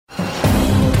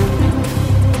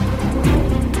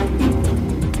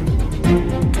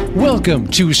Welcome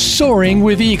to Soaring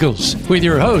with Eagles with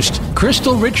your host,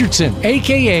 Crystal Richardson,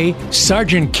 aka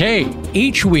Sergeant K.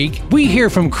 Each week, we hear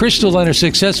from Crystal and her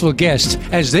successful guests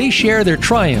as they share their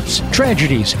triumphs,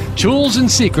 tragedies, tools, and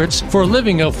secrets for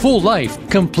living a full life,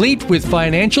 complete with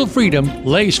financial freedom,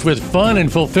 laced with fun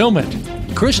and fulfillment.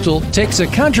 Crystal takes a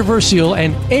controversial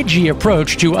and edgy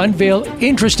approach to unveil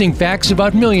interesting facts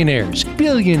about millionaires,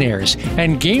 billionaires,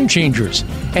 and game changers,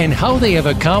 and how they have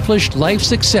accomplished life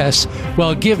success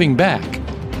while giving back.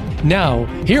 Now,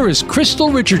 here is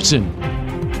Crystal Richardson.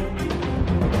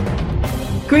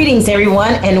 Greetings,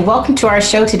 everyone, and welcome to our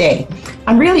show today.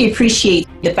 I really appreciate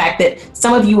the fact that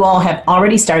some of you all have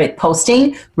already started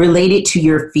posting related to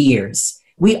your fears.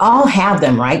 We all have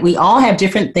them, right? We all have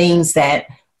different things that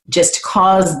just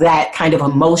cause that kind of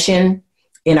emotion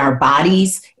in our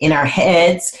bodies, in our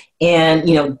heads, and,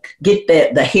 get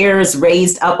the hairs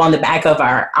raised up on the back of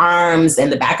our arms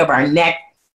and the back of our neck,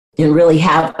 and really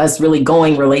have us really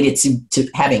going related to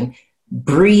having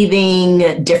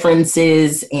breathing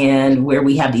differences, and where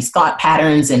we have these thought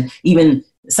patterns, and even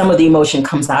some of the emotion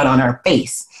comes out on our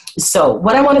face. So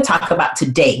what I want to talk about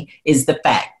today is the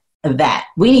fact that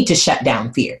we need to shut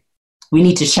down fear. We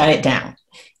need to shut it down.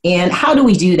 And how do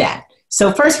we do that?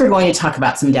 So first, we're going to talk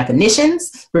about some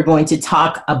definitions. We're going to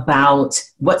talk about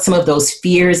what some of those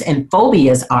fears and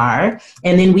phobias are.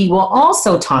 And then we will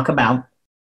also talk about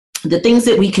the things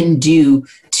that we can do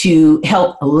to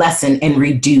help lessen and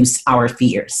reduce our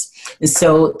fears.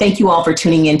 So thank you all for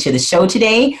tuning into the show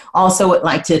today. Also, would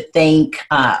like to thank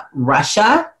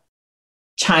Russia,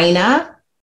 China,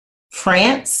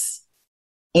 France,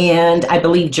 and I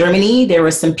believe Germany. There were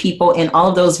some people in all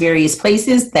of those various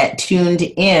places that tuned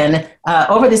in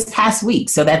over this past week.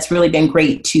 So that's really been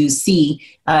great to see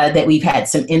that we've had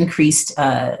some increased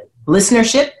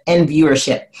listenership and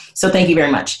viewership. So thank you very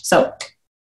much. So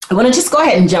I want to just go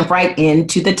ahead and jump right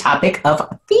into the topic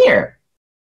of fear.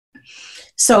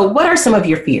 So what are some of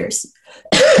your fears?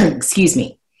 Excuse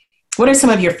me. What are some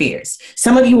of your fears?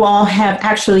 Some of you all have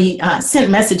actually sent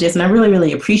messages, and I really,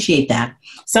 really appreciate that.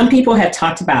 Some people have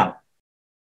talked about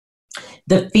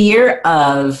the fear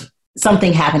of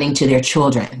something happening to their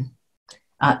children,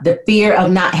 the fear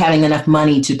of not having enough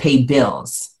money to pay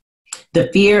bills, the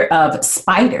fear of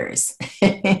spiders,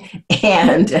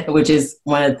 and which is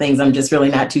one of the things I'm just really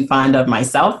not too fond of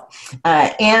myself,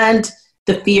 and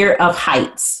the fear of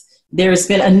heights. There's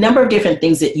been a number of different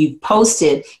things that you've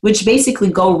posted, which basically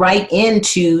go right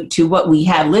into what we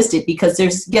have listed, because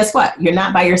guess what? You're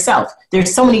not by yourself.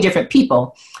 There's so many different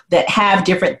people that have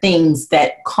different things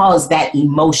that cause that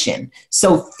emotion.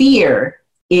 So fear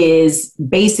is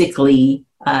basically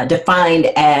defined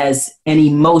as an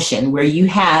emotion where you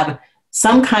have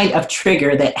some kind of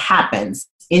trigger that happens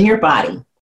in your body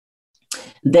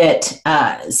that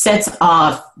sets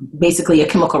off basically a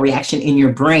chemical reaction in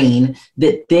your brain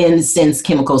that then sends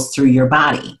chemicals through your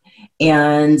body.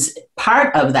 And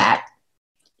part of that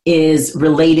is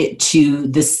related to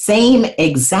the same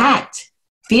exact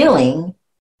feeling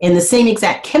and the same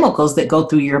exact chemicals that go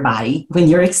through your body when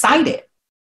you're excited.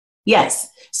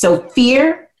 Yes, so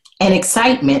fear and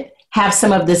excitement have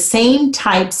some of the same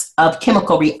types of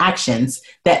chemical reactions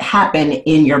that happen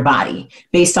in your body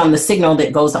based on the signal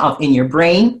that goes off in your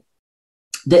brain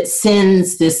that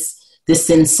sends this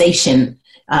sensation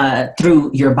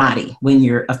through your body when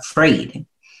you're afraid.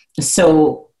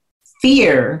 So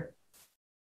fear,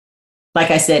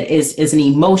 like I said, is an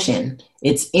emotion.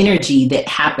 It's energy that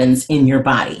happens in your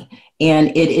body.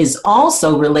 And it is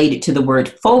also related to the word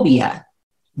phobia,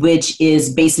 which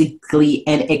is basically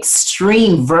an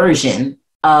extreme version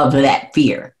of that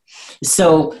fear.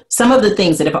 So some of the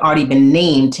things that have already been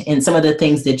named and some of the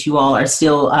things that you all are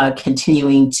still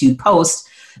continuing to post,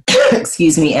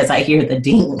 excuse me, as I hear the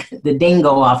ding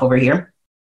go off over here.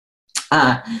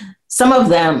 Some of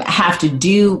them have to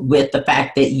do with the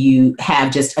fact that you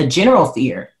have just a general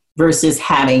fear versus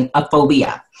having a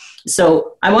phobia.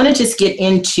 So I want to just get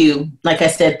into, like I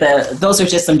said, those are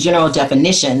just some general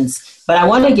definitions, but I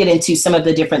want to get into some of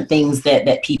the different things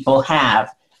that people have,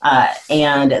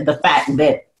 and the fact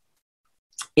that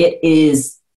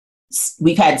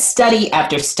we've had study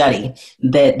after study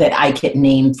that I could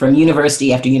name from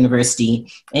university after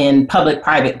university and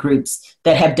public-private groups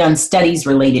that have done studies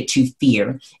related to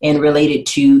fear and related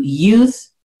to youth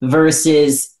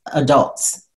versus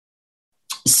adults.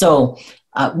 So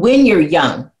when you're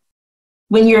young,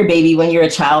 when you're a baby, when you're a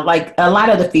child, like a lot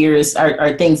of the fears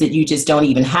are things that you just don't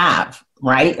even have,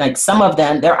 right? Like some of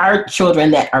them, there are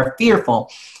children that are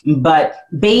fearful, but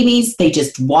babies, they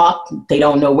just walk. They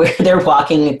don't know where they're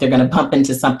walking, if they're going to bump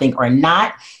into something or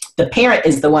not. The parent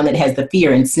is the one that has the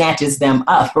fear and snatches them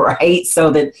up, right?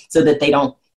 So that they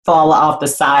don't fall off the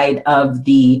side of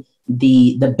the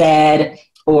bed,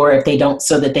 or if they don't,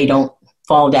 so that they don't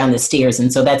fall down the stairs.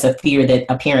 And so that's a fear that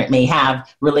a parent may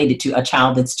have related to a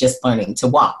child that's just learning to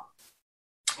walk.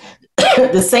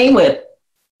 The same with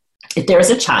if there's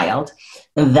a child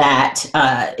that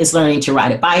is learning to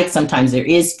ride a bike, sometimes there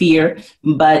is fear.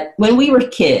 But when we were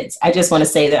kids, I just want to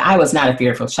say that I was not a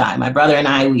fearful child. My brother and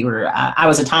I, I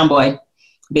was a tomboy,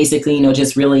 basically,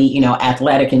 just really,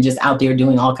 athletic and just out there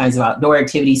doing all kinds of outdoor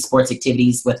activities, sports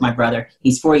activities with my brother.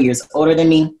 He's 4 years older than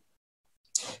me.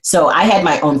 So I had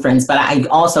my own friends, but I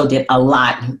also did a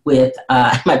lot with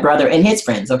my brother and his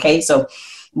friends. Okay. So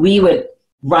we would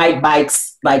ride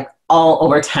bikes like all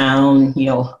over town,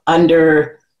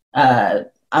 under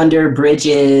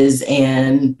bridges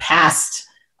and past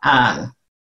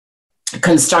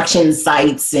construction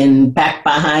sites and back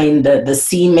behind the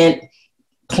cement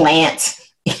plant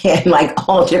and like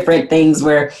all different things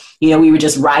where, we were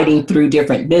just riding through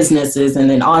different businesses and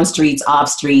then on streets, off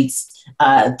streets,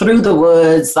 through the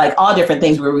woods, like all different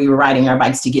things where we were riding our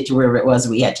bikes to get to wherever it was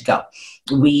we had to go.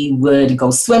 We would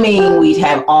go swimming. We'd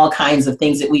have all kinds of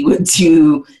things that we would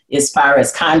do as far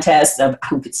as contests of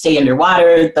who could stay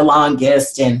underwater the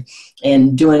longest, and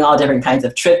doing all different kinds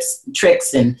of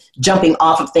tricks and jumping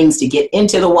off of things to get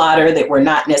into the water that were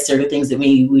not necessarily things that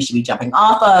we should be jumping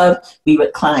off of. We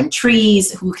would climb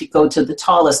trees, who could go to the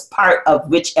tallest part of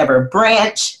whichever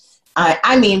branch.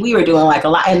 We were doing like a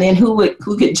lot. And then who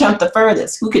could jump the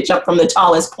furthest, who could jump from the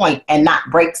tallest point and not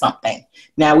break something.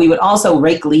 Now, we would also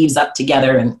rake leaves up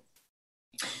together and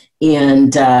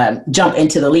jump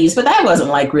into the leaves, but that wasn't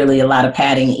like really a lot of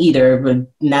padding either,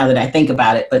 now that I think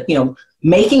about it. But,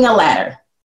 making a ladder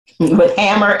with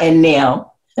hammer and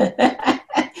nail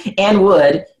and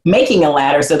wood, making a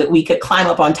ladder so that we could climb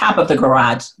up on top of the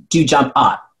garage to jump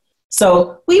off.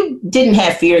 So we didn't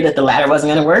have fear that the ladder wasn't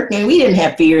going to work, and we didn't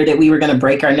have fear that we were going to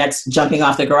break our necks jumping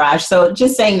off the garage. So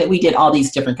just saying that we did all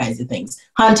these different kinds of things,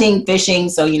 hunting, fishing.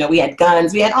 So, we had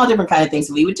guns, we had all different kinds of things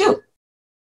that we would do.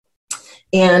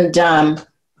 And,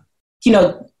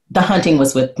 the hunting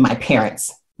was with my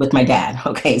parents, with my dad.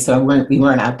 Okay. So we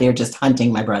weren't out there just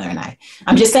hunting, my brother and I.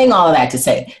 I'm just saying all of that to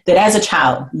say that as a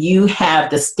child, you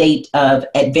have the state of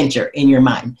adventure in your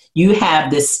mind. You have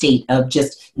this state of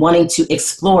just wanting to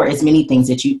explore as many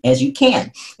things as you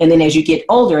can. And then as you get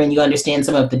older and you understand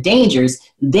some of the dangers,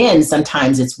 then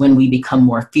sometimes it's when we become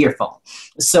more fearful.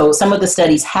 So some of the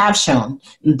studies have shown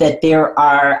that there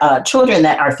are children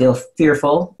that are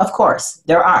fearful. Of course,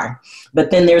 there are.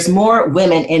 But then there's more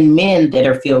women and men that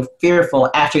are fearful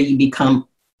after you become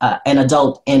an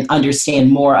adult and understand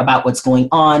more about what's going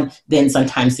on. Then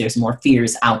sometimes there's more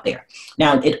fears out there.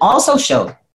 Now, it also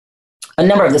showed, a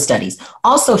number of the studies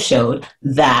also showed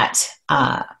that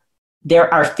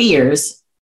there are fears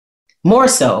more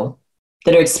so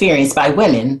that are experienced by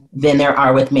women than there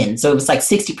are with men. So it was like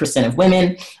 60% of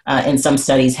women in some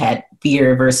studies had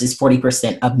fear versus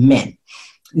 40% of men.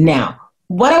 Now,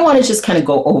 what I want to just kind of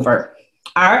go over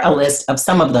are a list of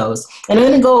some of those. And I'm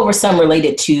going to go over some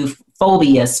related to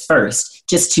phobias first,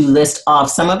 just to list off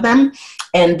some of them,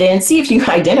 and then see if you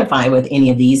identify with any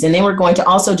of these. And then we're going to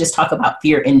also just talk about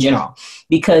fear in general,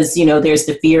 because, there's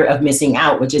the fear of missing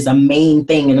out, which is a main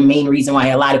thing and the main reason why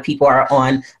a lot of people are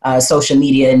on social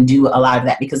media and do a lot of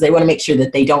that, because they want to make sure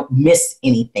that they don't miss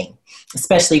anything.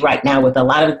 Especially right now with a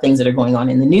lot of the things that are going on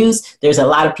in the news, there's a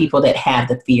lot of people that have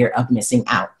the fear of missing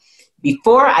out.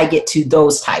 Before I get to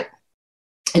those type,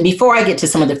 and before I get to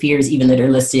some of the fears even that are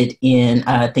listed in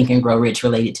Think and Grow Rich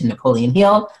related to Napoleon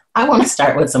Hill, I want to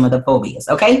start with some of the phobias,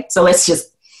 okay? So let's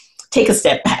just take a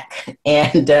step back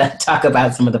and talk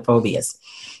about some of the phobias.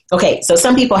 Okay, so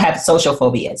some people have social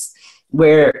phobias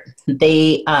where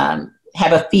they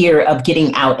have a fear of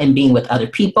getting out and being with other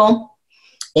people.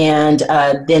 And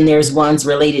then there's ones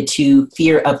related to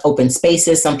fear of open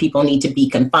spaces. Some people need to be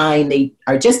confined. They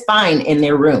are just fine in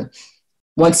their room.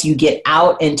 Once you get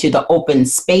out into the open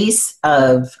space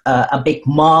of a big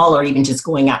mall or even just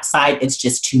going outside, it's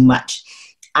just too much.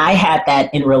 I had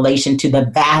that in relation to the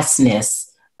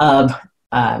vastness of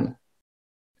the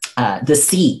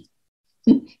sea.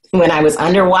 When I was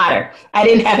underwater, I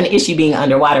didn't have an issue being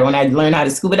underwater. When I learned how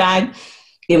to scuba dive,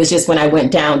 it was just when I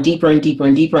went down deeper and deeper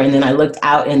and deeper, and then I looked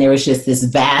out and there was just this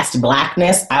vast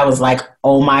blackness. I was like,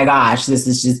 oh my gosh, this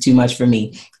is just too much for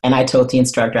me. And I told the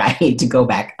instructor I need to go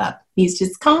back up. He's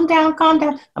just, calm down, calm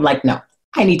down. I'm like, no,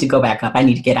 I need to go back up. I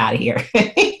need to get out of here.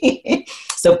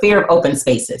 So fear of open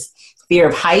spaces, fear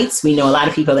of heights. We know a lot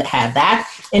of people that have that,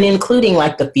 and including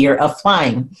like the fear of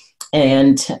flying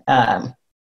and,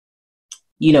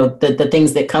 the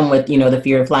things that come with, the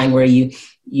fear of flying, where you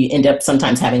end up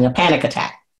sometimes having a panic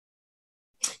attack.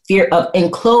 fear of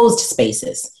enclosed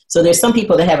spaces. So there's some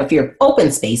people that have a fear of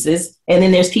open spaces, and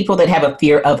then there's people that have a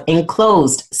fear of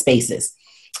enclosed spaces,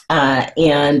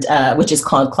 which is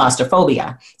called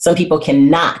claustrophobia. Some people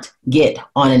cannot get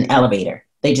on an elevator.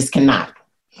 They just cannot.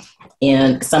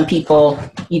 And some people,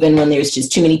 even when there's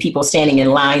just too many people standing in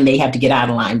line, they have to get out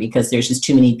of line because there's just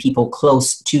too many people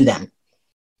close to them.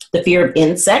 The fear of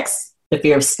insects, the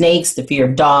fear of snakes, the fear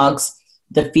of dogs,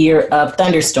 the fear of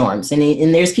thunderstorms. And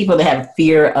there's people that have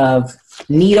fear of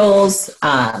needles.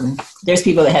 There's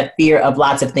people that have fear of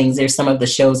lots of things. There's some of the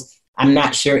shows, I'm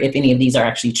not sure if any of these are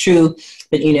actually true,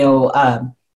 but,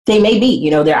 they may be.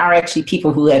 There are actually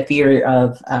people who have fear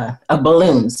of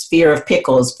balloons, fear of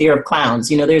pickles, fear of clowns.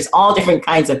 There's all different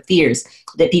kinds of fears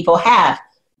that people have,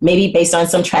 maybe based on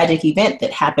some tragic event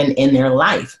that happened in their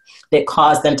life that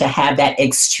caused them to have that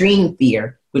extreme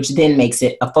fear, which then makes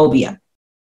it a phobia.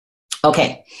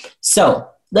 Okay, so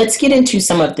let's get into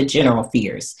some of the general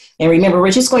fears. And remember,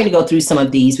 we're just going to go through some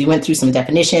of these. We went through some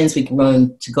definitions. We're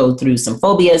going to go through some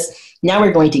phobias. Now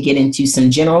we're going to get into some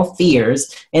general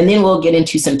fears, and then we'll get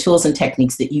into some tools and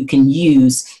techniques that you can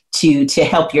use to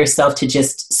help yourself to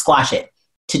just squash it,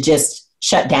 to just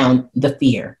shut down the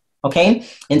fear, okay?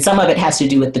 And some of it has to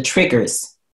do with the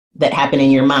triggers that happen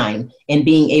in your mind and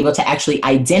being able to actually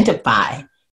identify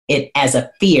it as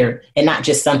a fear and not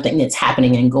just something that's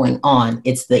happening and going on.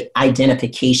 It's the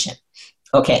identification.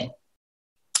 Okay,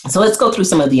 so let's go through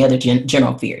some of the other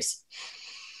general fears.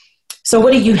 So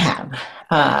what do you have?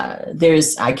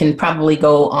 I can probably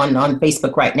go on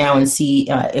Facebook right now and see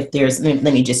if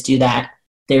let me just do that.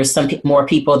 There's some more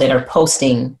people that are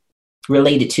posting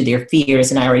related to their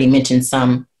fears. And I already mentioned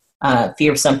some.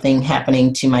 Fear of something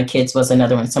happening to my kids was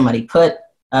another one somebody put.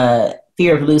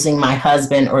 Fear of losing my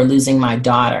husband or losing my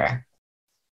daughter.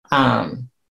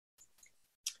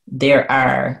 There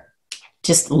are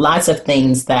just lots of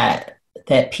things that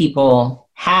people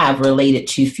have related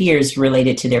to fears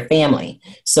related to their family.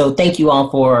 So thank you all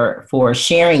for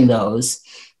sharing those.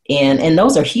 And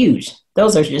those are huge.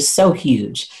 Those are just so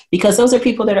huge because those are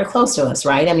people that are close to us,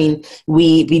 right? I mean,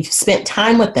 we've spent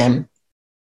time with them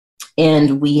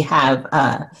and we have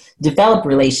developed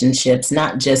relationships,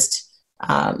 not just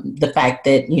the fact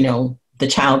that, the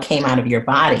child came out of your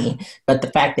body, but the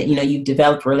fact that, you've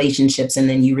developed relationships and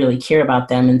then you really care about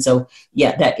them. And so,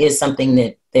 yeah, that is something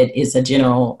that is a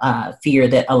general fear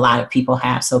that a lot of people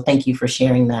have. So thank you for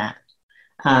sharing that.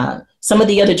 Some of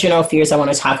the other general fears I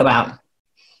want to talk about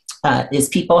is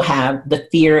people have the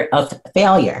fear of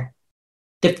failure,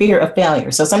 the fear of failure.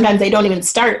 So sometimes they don't even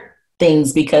start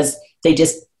things because they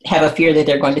just have a fear that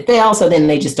they're going to fail. So then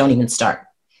they just don't even start.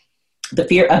 The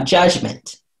fear of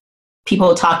judgment.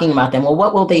 People talking about them. Well,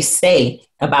 what will they say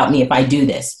about me if I do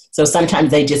this? So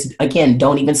sometimes they just, again,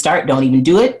 don't even start, don't even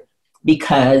do it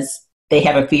because they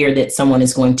have a fear that someone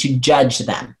is going to judge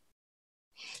them.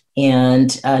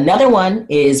 And another one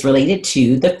is related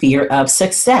to the fear of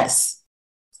success.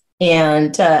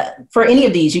 And for any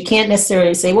of these, you can't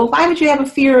necessarily say, well, why would you have a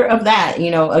fear of that?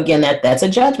 Again, that's a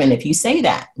judgment if you say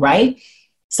that, right?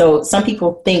 So some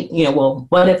people think, well,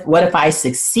 what if I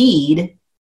succeed?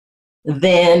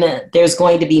 Then there's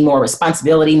going to be more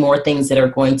responsibility, more things that are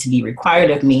going to be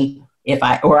required of me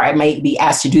or I might be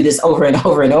asked to do this over and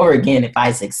over and over again if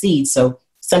I succeed. So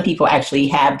some people actually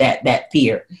have that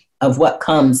fear of what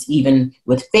comes even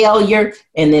with failure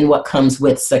and then what comes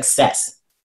with success.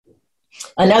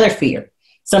 Another fear,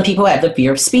 some people have the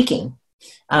fear of speaking.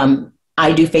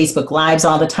 I do Facebook Lives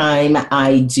all the time.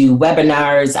 I do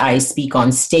webinars. I speak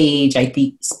on stage. I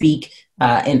speak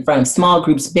in front of small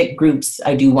groups, big groups.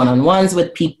 I do one-on-ones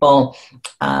with people.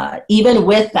 Even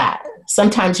with that,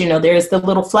 sometimes, there's the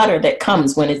little flutter that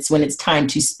comes when it's time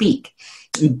to speak.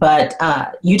 But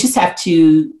you just have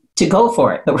to go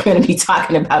for it. But we're going to be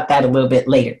talking about that a little bit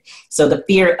later. So the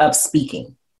fear of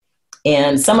speaking.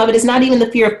 And some of it is not even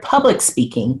the fear of public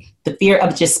speaking, the fear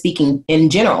of just speaking in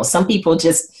general. Some people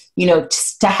just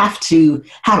to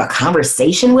have a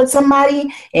conversation with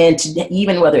somebody and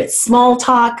even whether it's small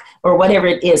talk or whatever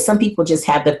it is, some people just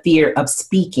have the fear of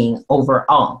speaking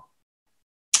overall.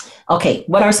 Okay,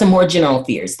 what are some more general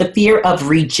fears? The fear of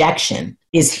rejection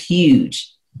is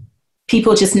huge.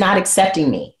 People just not accepting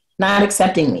me.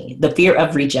 The fear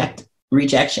of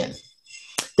rejection.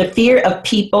 The fear of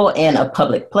people and of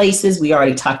public places. We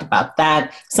already talked about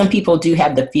that. Some people do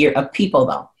have the fear of people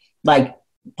though, like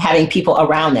having people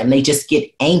around them. They just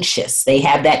get anxious. They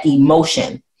have that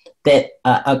emotion that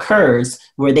occurs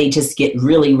where they just get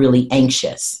really, really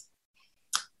anxious.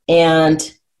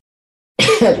 And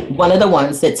one of the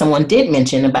ones that someone did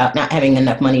mention about not having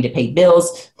enough money to pay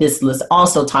bills, this list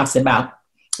also talks about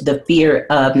the fear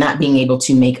of not being able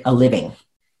to make a living.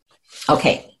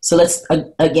 Okay, So let's,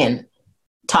 again,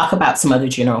 talk about some other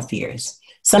general fears.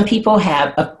 Some people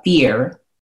have a fear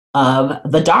of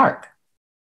the dark.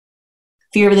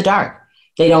 Fear of the dark.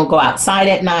 They don't go outside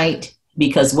at night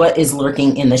because what is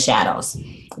lurking in the shadows?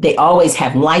 They always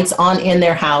have lights on in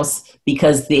their house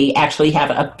because they actually have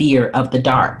a fear of the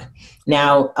dark.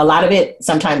 Now, a lot of it,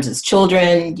 sometimes it's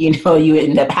children, you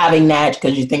end up having that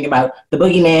because you think about the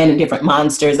boogeyman and different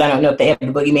monsters. I don't know if they have the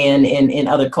boogeyman in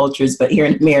other cultures, but here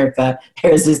in America,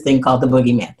 there's this thing called the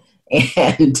boogeyman.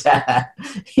 And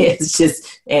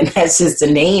that's just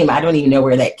a name. I don't even know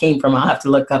where that came from. I'll have to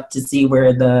look up to see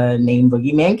where the name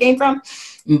boogeyman came from.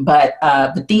 But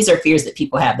these are fears that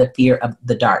people have, the fear of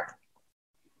the dark.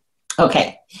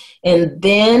 Okay. And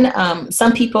then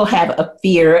some people have a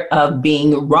fear of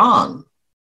being wrong,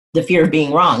 the fear of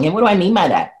being wrong. And what do I mean by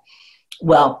that?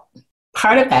 Well,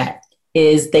 part of that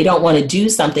is they don't want to do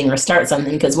something or start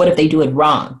something because what if they do it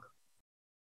wrong?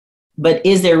 But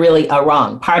is there really a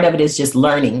wrong? Part of it is just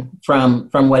learning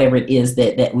from whatever it is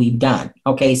that we've done.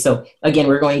 Okay, so again,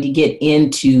 we're going to get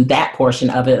into that portion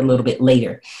of it a little bit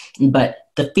later. But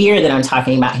the fear that I'm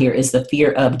talking about here is the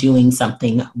fear of doing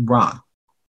something wrong.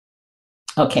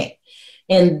 Okay,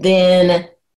 and then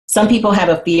some people have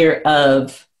a fear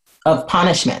of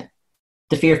punishment,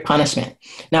 the fear of punishment.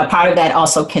 Now, part of that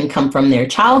also can come from their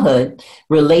childhood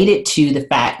related to the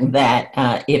fact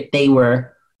that if they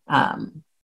were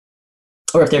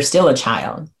or if they're still a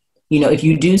child, if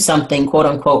you do something quote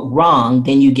unquote wrong,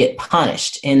 then you get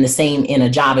punished. And the same in a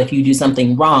job, if you do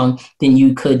something wrong, then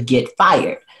you could get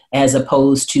fired, as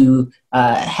opposed to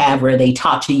have where they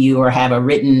talk to you or have a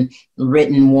written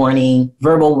warning,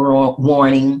 verbal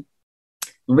warning,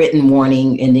 written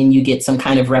warning, and then you get some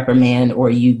kind of reprimand or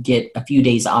you get a few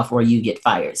days off or you get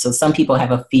fired. So some people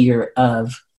have a fear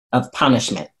of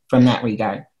punishment from that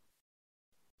regard.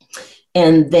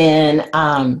 And then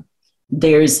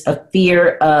there's a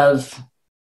fear of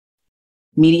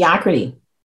mediocrity.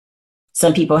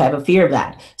 Some people have a fear of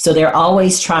that. So they're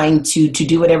always trying to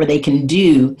do whatever they can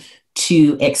do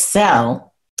to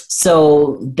excel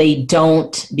so they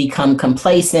don't become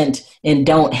complacent and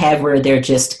don't have where they're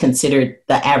just considered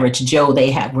the average Joe.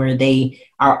 They have where they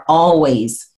are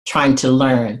always trying to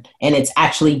learn. And it's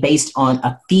actually based on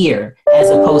a fear as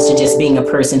opposed to just being a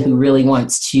person who really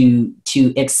wants to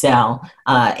excel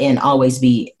and always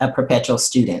be a perpetual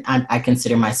student. I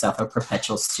consider myself a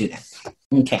perpetual student.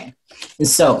 Okay. And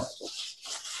so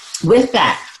with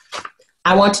that,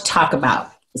 I want to talk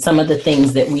about some of the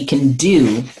things that we can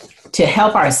do to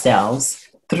help ourselves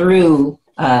through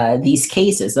these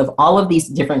cases of all of these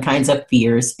different kinds of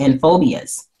fears and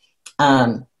phobias.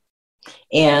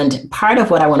 And part of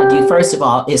what I want to do, first of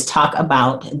all, is talk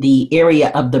about the area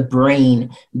of the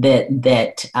brain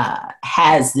that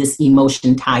has this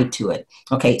emotion tied to it.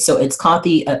 Okay, so it's called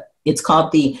the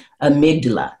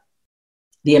amygdala.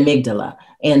 The amygdala.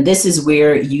 And this is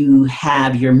where you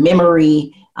have your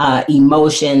memory,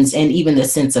 emotions, and even the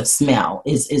sense of smell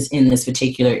is in this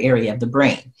particular area of the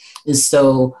brain. And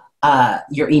so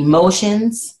your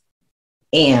emotions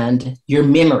and your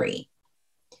memory.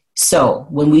 So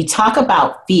when we talk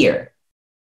about fear,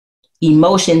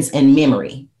 emotions, and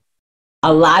memory,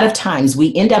 a lot of times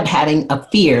we end up having a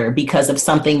fear because of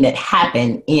something that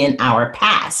happened in our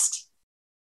past.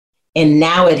 And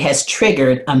now it has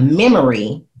triggered a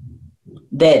memory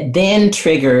that then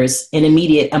triggers an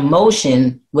immediate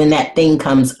emotion when that thing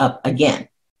comes up again.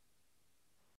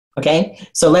 Okay,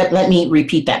 so let me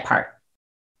repeat that part.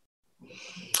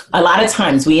 A lot of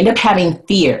times we end up having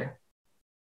fear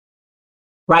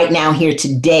right now, here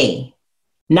today,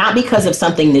 not because of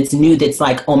something that's new that's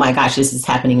like, oh my gosh, this is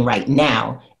happening right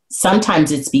now.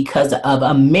 Sometimes it's because of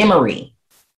a memory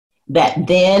that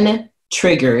then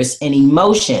triggers an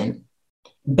emotion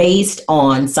based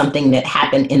on something that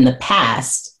happened in the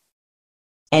past.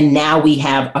 And now we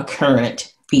have a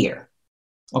current fear.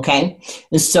 Okay.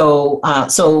 And so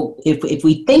if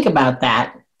we think about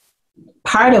that,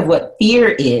 part of what fear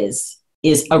is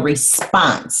a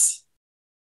response.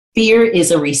 Fear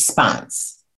is a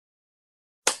response.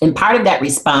 And part of that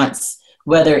response,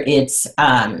 whether it's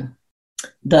the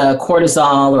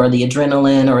cortisol or the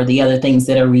adrenaline or the other things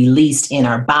that are released in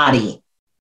our body,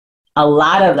 a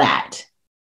lot of that,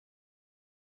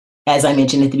 as I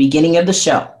mentioned at the beginning of the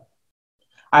show,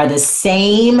 are the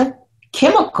same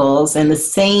chemicals and the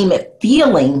same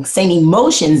feeling, same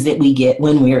emotions that we get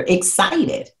when we're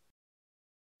excited.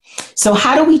 So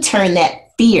how do we turn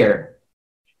that fear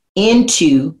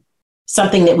into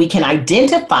something that we can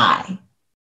identify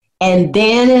and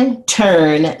then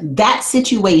turn that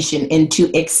situation into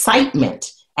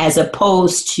excitement as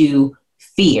opposed to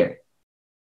fear?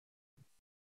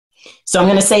 So I'm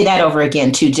going to say that over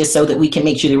again too, just so that we can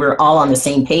make sure that we're all on the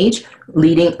same page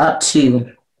leading up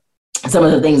to some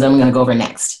of the things I'm going to go over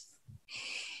next.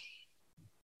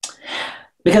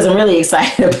 Because I'm really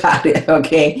excited about it,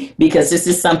 okay? Because this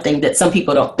is something that some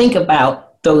people don't think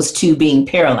about, those two being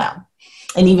parallel.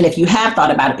 And even if you have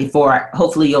thought about it before,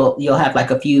 hopefully you'll have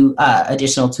like a few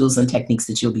additional tools and techniques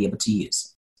that you'll be able to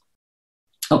use.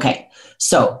 Okay,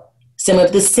 so some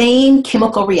of the same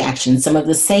chemical reactions, some of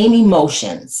the same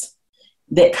emotions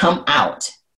that come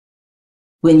out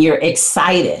when you're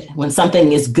excited, when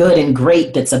something is good and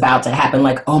great that's about to happen,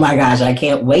 like, oh my gosh, I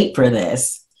can't wait for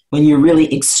this. When you're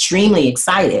really extremely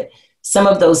excited, some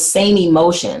of those same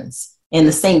emotions and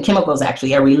the same chemicals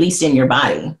actually are released in your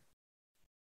body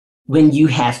when you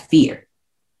have fear.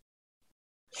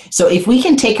 So if we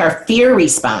can take our fear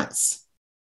response,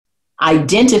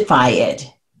 identify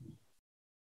it,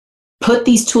 put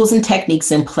these tools and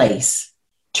techniques in place,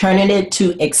 turn it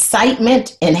into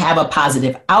excitement and have a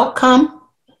positive outcome,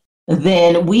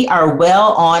 then we are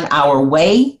well on our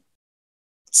way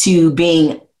to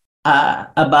being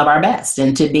above our best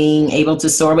and to being able to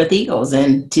soar with eagles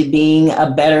and to being a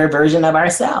better version of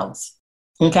ourselves.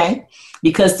 Okay?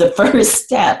 Because the first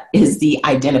step is the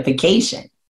identification.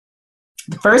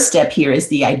 The first step here is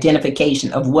the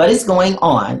identification of what is going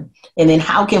on, and then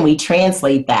how can we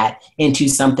translate that into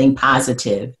something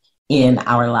positive in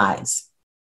our lives.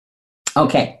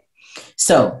 Okay,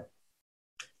 so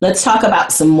let's talk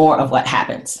about some more of what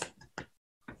happens.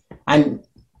 I'm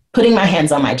putting my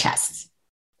hands on my chest.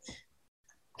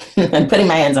 I'm putting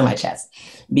my hands on my chest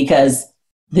because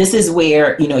this is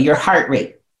where, your heart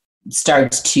rate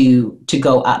starts to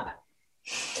go up.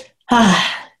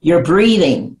 Your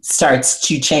breathing starts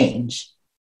to change.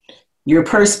 Your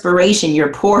perspiration,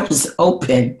 your pores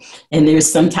open, and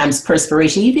there's sometimes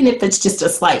perspiration, even if it's just a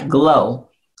slight glow,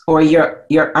 or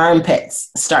your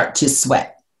armpits start to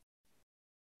sweat.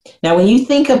 Now, when you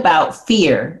think about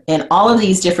fear and all of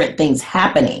these different things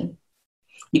happening,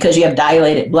 because you have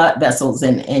dilated blood vessels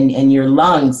in your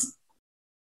lungs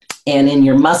and in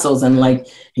your muscles, and like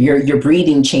your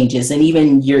breathing changes, and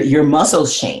even your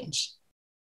muscles change.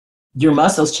 Your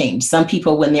muscles change. Some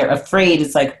people, when they're afraid,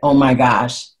 it's like, oh my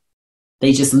gosh,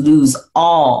 they just lose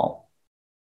all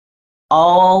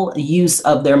use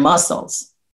of their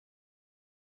muscles.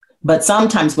 But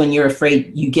sometimes when you're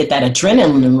afraid, you get that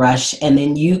adrenaline rush, and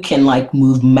then you can like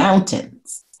move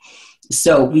mountains.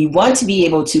 So we want to be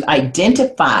able to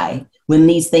identify when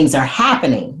these things are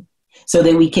happening so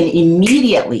that we can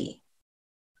immediately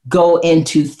go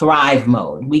into thrive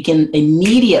mode. We can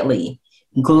immediately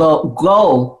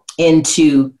go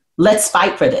into let's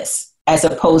fight for this, as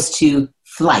opposed to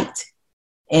flight.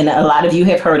 And a lot of you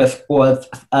have heard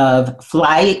of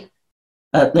flight.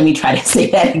 Let me try to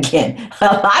say that again. A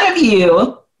lot of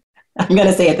you, I'm going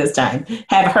to say it this time,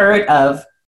 have heard of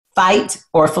fight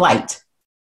or flight.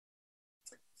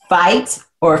 Fight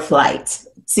or flight.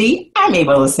 See, I'm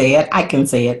able to say it. I can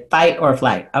say it. Fight or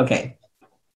flight. Okay.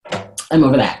 I'm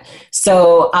over that.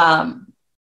 So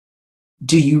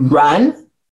do you run,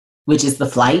 which is the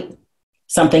flight?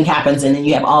 Something happens and then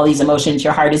you have all these emotions.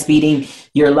 Your heart is beating,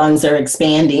 your lungs are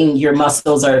expanding, your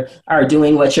muscles are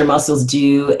doing what your muscles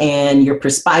do, and you're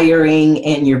perspiring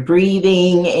and you're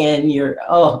breathing and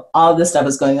all this stuff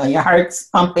is going on. Your heart's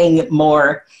pumping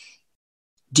more.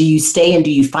 Do you stay and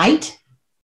do you fight?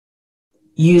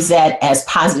 Use that as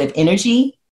positive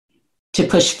energy to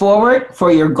push forward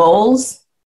for your goals,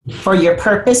 for your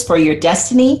purpose, for your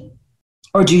destiny?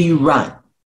 Or do you run?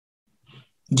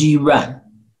 Do you run?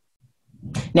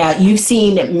 Now, you've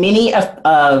seen many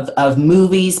of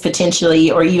movies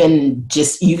potentially, or even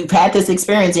just you've had this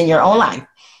experience in your own life.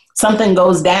 Something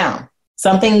goes down.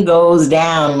 Something goes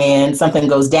down, man. Something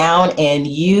goes down and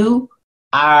you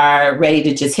are ready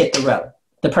to just hit the road.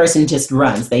 The person just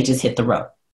runs. They just hit the road.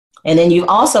 And then you've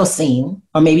also seen,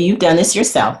 or maybe you've done this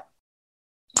yourself,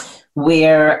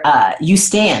 where you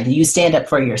stand up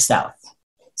for yourself.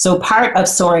 So part of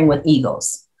soaring with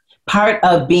eagles, part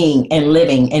of being and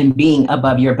living and being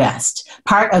above your best,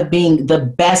 part of being the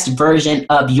best version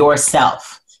of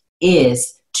yourself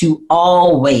is to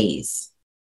always,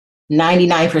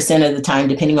 99% of the time,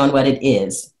 depending on what it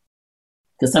is,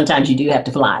 because sometimes you do have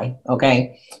to fly,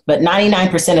 okay? But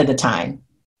 99% of the time,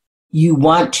 you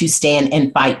want to stand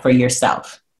and fight for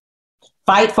yourself.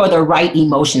 Fight for the right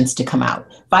emotions to come out.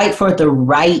 Fight for the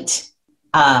right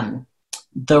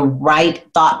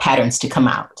thought patterns to come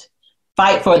out.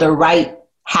 Fight for the right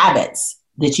habits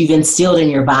that you've instilled in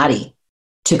your body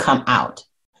to come out.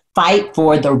 Fight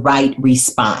for the right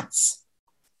response.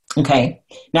 Okay.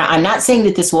 Now, I'm not saying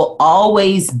that this will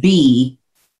always be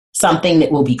something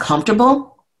that will be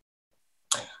comfortable.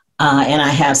 And I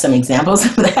have some examples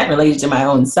of that related to my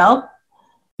own self.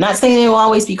 Not saying it will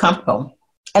always be comfortable.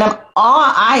 And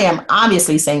I am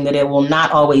obviously saying that it will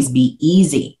not always be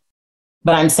easy,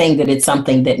 but I'm saying that it's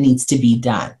something that needs to be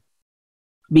done.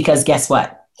 Because guess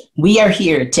what? We are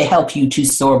here to help you to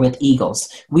soar with eagles.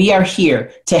 We are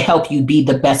here to help you be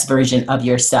the best version of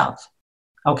yourself.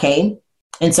 Okay?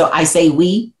 And so I say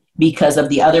we because of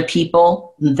the other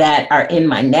people that are in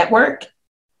my network.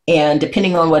 And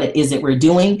depending on what it is that we're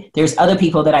doing, there's other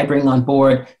people that I bring on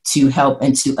board to help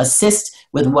and to assist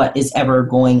with what is ever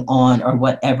going on or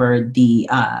whatever the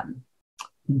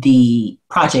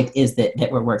project is that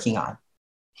we're working on.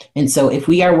 And so if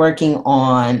we are working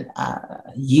on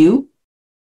you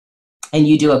and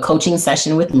you do a coaching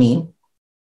session with me,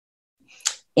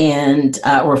 and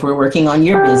or if we're working on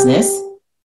your business,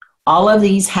 all of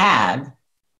these have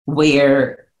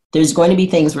where there's going to be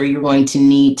things where you're going to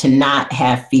need to not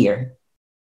have fear.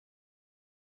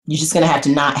 You're just going to have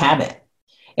to not have it.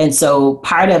 And so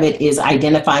part of it is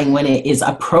identifying when it is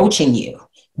approaching you.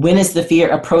 When is the fear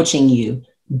approaching you?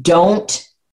 Don't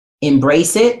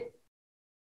embrace it.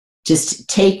 Just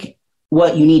take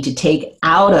what you need to take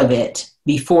out of it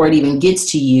before it even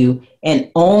gets to you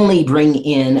and only bring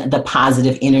in the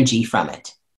positive energy from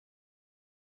it.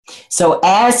 So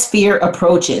as fear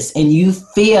approaches and you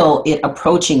feel it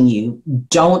approaching you,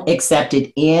 don't accept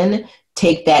it in.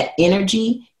 Take that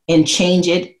energy and change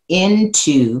it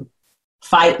into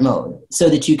fight mode so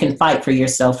that you can fight for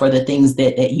yourself for the things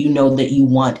that you know that you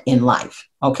want in life.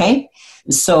 Okay?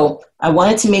 So I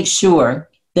wanted to make sure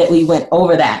that we went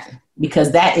over that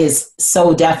because that is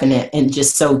so definite and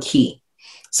just so key.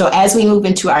 So as we move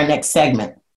into our next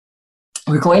segment,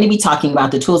 we're going to be talking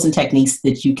about the tools and techniques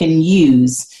that you can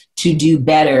use to do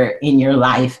better in your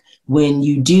life when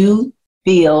you do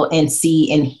feel and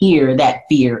see and hear that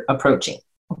fear approaching.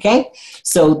 Okay,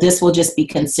 so this will just be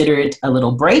considered a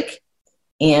little break,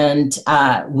 and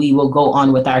we will go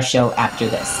on with our show after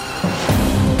this.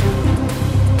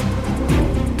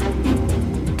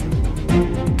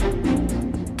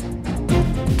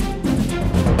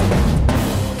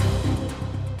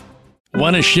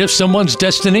 Want to shift someone's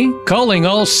destiny? Calling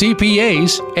all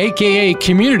CPAs, aka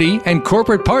community and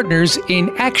corporate partners, in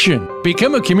action.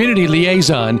 Become a community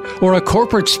liaison or a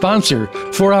corporate sponsor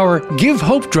for our Give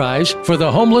Hope drives for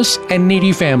the homeless and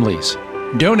needy families.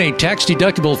 Donate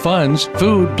tax-deductible funds,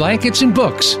 food, blankets, and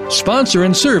books. Sponsor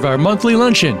and serve our monthly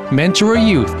luncheon, mentor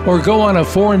youth, or go on a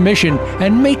foreign mission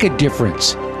and make a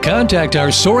difference. Contact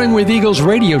our Soaring with Eagles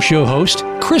radio show host,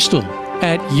 Crystal,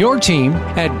 at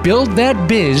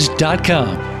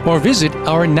yourteam@buildthatbiz.com or visit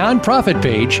our nonprofit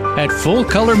page at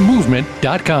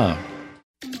fullcolormovement.com.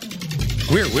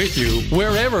 We're with you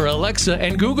wherever Alexa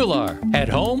and Google are, at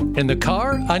home, in the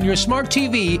car, on your smart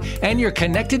TV, and your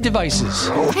connected devices.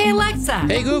 Hey, Alexa.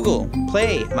 Hey, Google.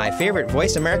 Play my favorite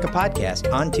Voice America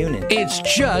podcast on TuneIn. It's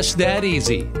just that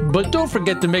easy. But don't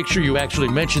forget to make sure you actually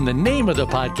mention the name of the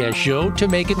podcast show to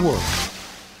make it work.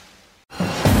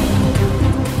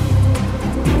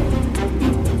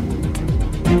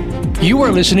 You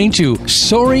are listening to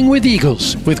Soaring with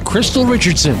Eagles with Crystal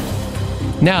Richardson.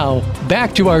 Now,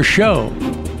 back to our show.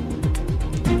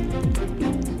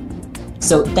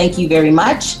 So thank you very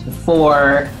much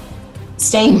for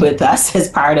staying with us as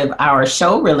part of our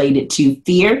show related to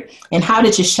fear and how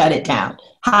to just shut it down,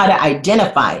 how to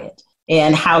identify it,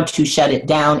 and how to shut it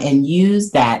down and use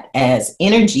that as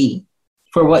energy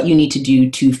for what you need to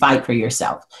do to fight for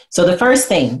yourself. So the first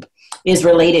thing is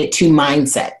related to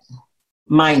mindset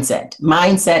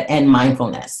and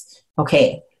mindfulness.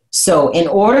 Okay, so in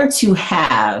order to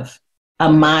have a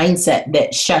mindset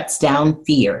that shuts down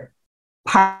fear,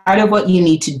 part of what you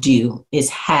need to do is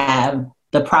have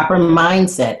the proper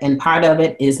mindset, and part of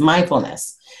it is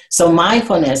mindfulness. So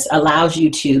mindfulness allows you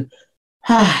to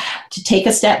take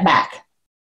a step back,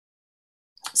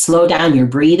 slow down your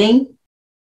breathing,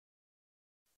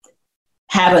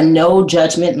 have a no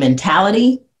judgment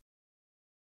mentality,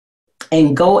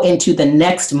 and go into the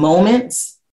next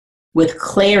moments with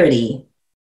clarity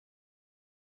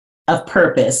of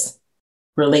purpose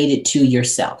related to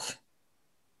yourself.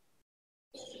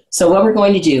 So what we're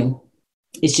going to do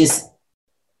is just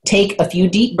take a few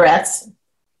deep breaths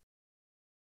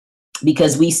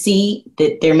because we see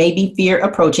that there may be fear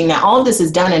approaching. Now, all of this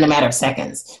is done in a matter of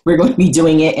seconds. We're going to be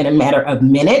doing it in a matter of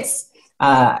minutes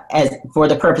as for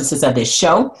the purposes of this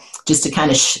show, just to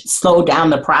kind of slow down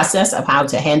the process of how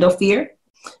to handle fear.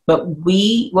 But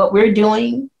what we're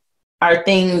doing are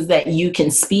things that you can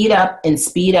speed up and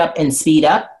speed up and speed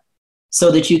up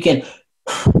so that you can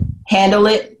handle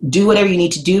it, do whatever you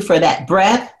need to do for that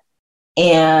breath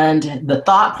and the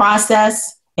thought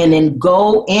process, and then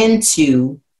go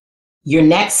into your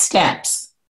next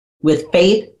steps with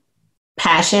faith,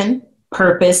 passion,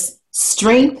 purpose,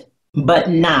 strength, but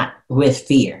not with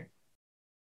fear.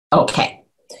 Okay,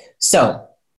 so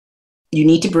you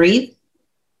need to breathe,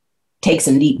 take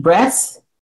some deep breaths,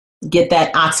 get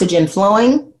that oxygen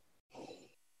flowing.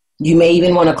 You may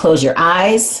even want to close your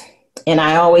eyes. And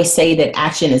I always say that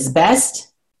action is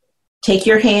best. Take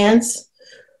your hands.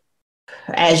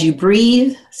 As you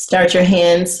breathe, start your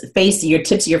hands face your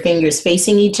tips of your fingers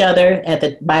facing each other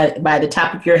by the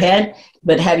top of your head,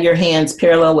 but have your hands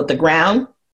parallel with the ground.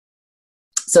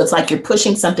 So it's like you're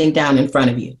pushing something down in front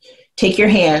of you. Take your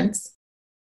hands,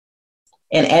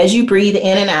 and as you breathe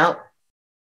in and out,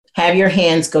 have your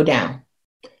hands go down.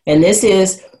 And this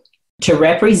is to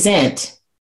represent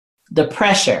the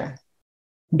pressure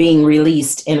being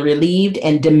released and relieved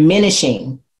and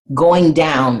diminishing, going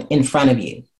down in front of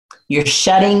you. You're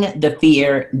shutting the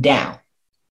fear down.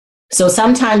 So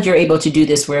sometimes you're able to do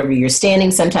this wherever you're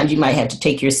standing. Sometimes you might have to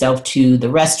take yourself to the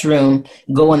restroom,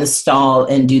 go in the stall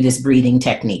and do this breathing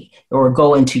technique, or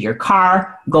go into your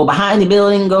car, go behind the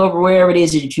building, go over wherever it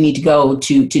is that you need to go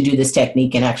to do this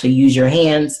technique and actually use your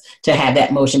hands to have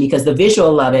that motion, because the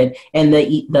visual of it and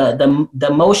the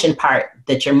motion part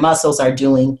that your muscles are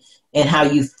doing and how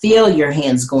you feel your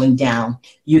hands going down,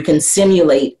 you can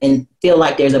simulate and feel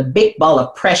like there's a big ball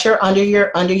of pressure under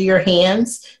your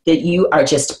hands, that you are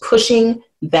just pushing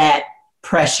that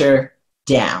pressure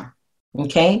down.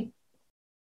 Okay?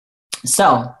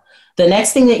 So the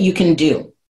next thing that you can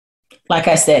do, like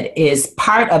I said, is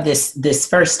part of this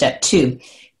first step too,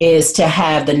 is to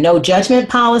have the no judgment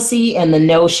policy and the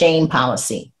no shame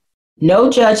policy. No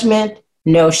judgment,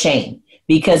 no shame.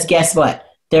 Because guess what?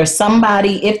 There's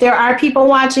somebody, if there are people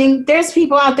watching, there's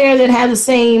people out there that have the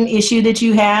same issue that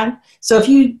you have. So if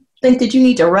you think that you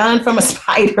need to run from a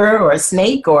spider or a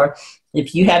snake, or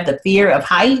if you have the fear of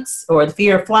heights or the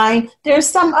fear of flying, there's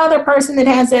some other person that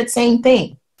has that same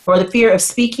thing. Or the fear of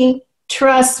speaking,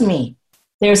 trust me,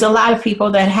 there's a lot of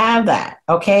people that have that,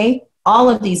 okay? All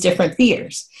of these different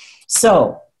fears.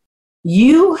 So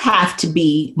you have to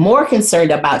be more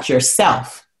concerned about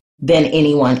yourself than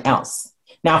anyone else.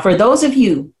 Now, for those of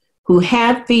you who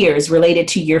have fears related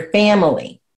to your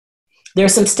family,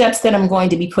 there's some steps that I'm going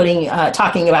to be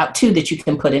talking about too that you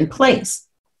can put in place.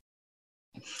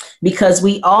 Because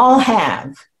we all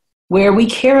have, where we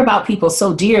care about people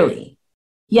so dearly.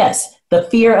 Yes, the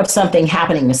fear of something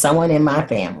happening to someone in my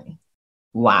family.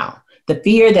 Wow. The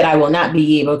fear that I will not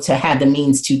be able to have the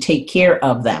means to take care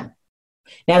of them.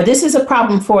 Now, this is a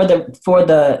problem for the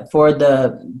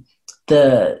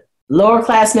lower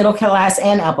class, middle class,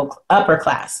 and upper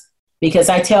class. Because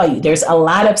I tell you, there's a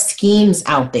lot of schemes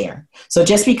out there. So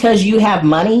just because you have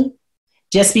money,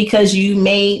 just because you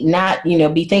may not,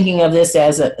 be thinking of this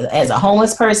as a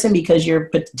homeless person because you're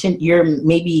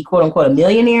maybe quote unquote a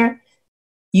millionaire,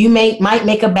 you might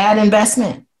make a bad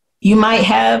investment. You might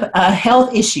have a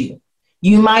health issue.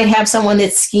 You might have someone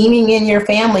that's scheming in your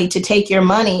family to take your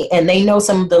money, and they know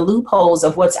some of the loopholes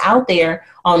of what's out there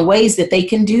on ways that they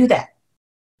can do that.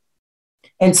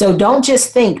 And so don't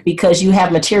just think because you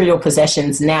have material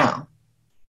possessions now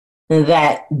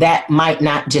that might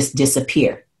not just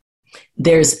disappear.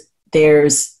 There's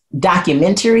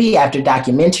documentary after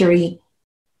documentary,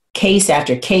 case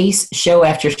after case, show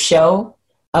after show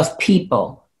of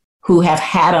people who have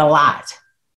had a lot,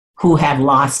 who have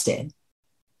lost it.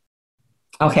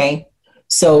 Okay?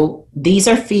 So these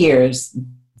are fears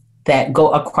that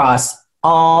go across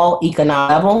all economic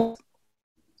levels.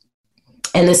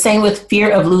 And the same with fear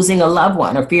of losing a loved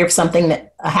one or fear of something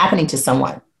that happening to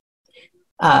someone.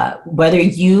 Whether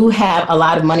you have a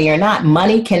lot of money or not,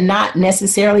 money cannot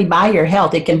necessarily buy your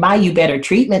health. It can buy you better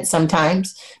treatment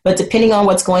sometimes, but depending on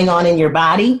what's going on in your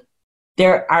body,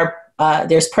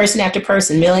 there's person after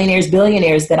person, millionaires,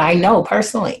 billionaires that I know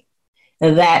personally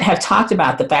that have talked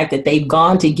about the fact that they've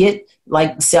gone to get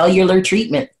like cellular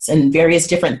treatments and various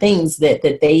different things that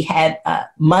they had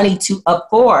money to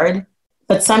afford,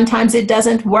 but sometimes it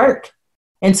doesn't work.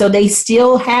 And so they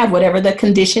still have whatever the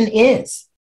condition is.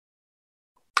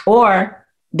 Or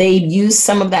they use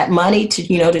some of that money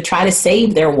to try to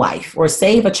save their wife or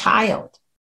save a child.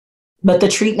 But the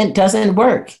treatment doesn't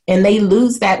work and they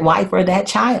lose that wife or that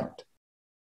child.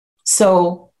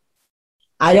 So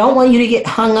I don't want you to get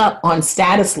hung up on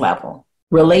status level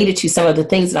related to some of the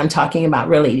things that I'm talking about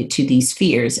related to these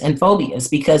fears and phobias,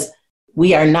 because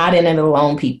we are not in it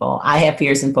alone, people. I have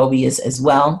fears and phobias as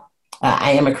well.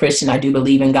 I am a Christian. I do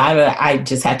believe in God, but I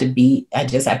just have to be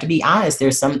honest.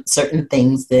 There's some certain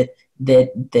things that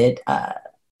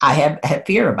I have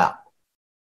fear about.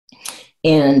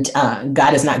 And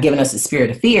God has not given us a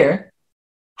spirit of fear.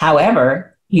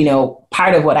 However,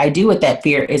 part of what I do with that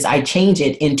fear is I change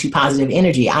it into positive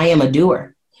energy. I am a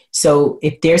doer. So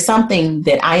if there's something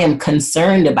that I am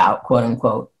concerned about, quote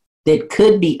unquote, that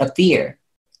could be a fear,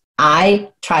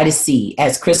 I try to see,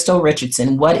 as Crystal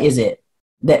Richardson, what is it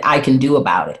that I can do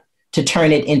about it to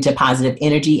turn it into positive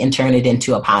energy and turn it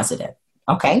into a positive.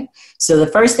 Okay. So the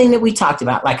first thing that we talked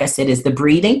about, like I said, is the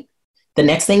breathing. The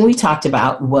next thing we talked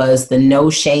about was the no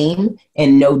shame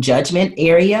and no judgment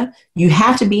area. You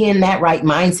have to be in that right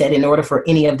mindset in order for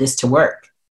any of this to work.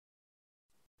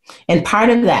 And part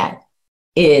of that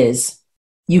is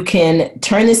you can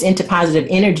turn this into positive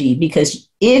energy, because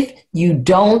if you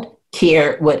don't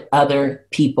care what other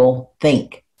people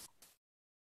think,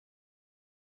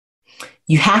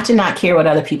 you have to not care what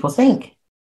other people think.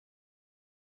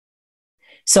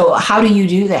 So how do you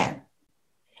do that?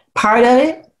 Part of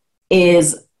it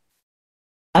is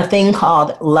a thing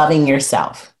called loving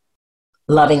yourself.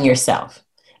 Loving yourself.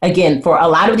 Again, for a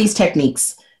lot of these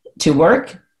techniques to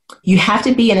work, you have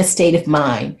to be in a state of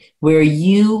mind where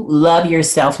you love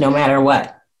yourself no matter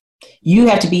what. You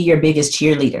have to be your biggest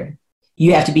cheerleader.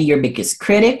 You have to be your biggest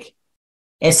critic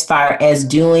as far as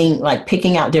doing, like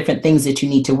picking out different things that you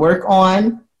need to work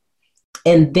on,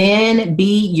 and then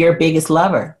be your biggest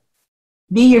lover.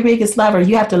 Be your biggest lover.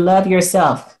 You have to love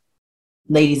yourself,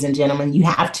 ladies and gentlemen. You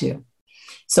have to.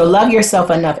 So love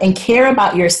yourself enough and care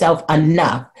about yourself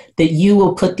enough that you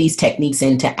will put these techniques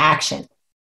into action.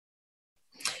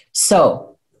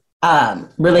 So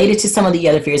related to some of the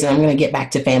other fears, and I'm going to get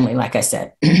back to family, like I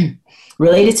said,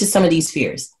 related to some of these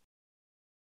fears,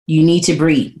 you need to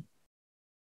breathe.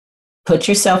 Put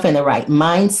yourself in the right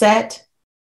mindset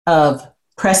of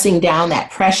pressing down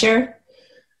that pressure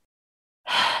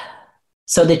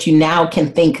so that you now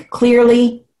can think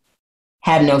clearly,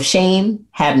 have no shame,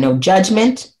 have no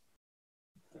judgment.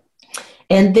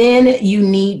 And then you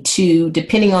need to,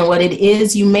 depending on what it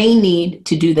is, you may need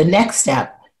to do the next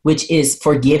step, which is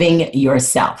forgiving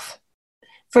yourself.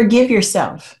 Forgive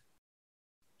yourself.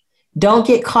 Don't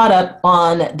get caught up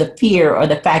on the fear or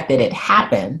the fact that it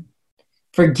happened.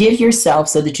 Forgive yourself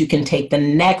so that you can take the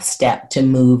next step to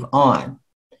move on.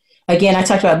 Again, I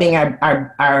talked about being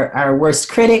our worst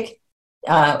critic,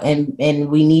 and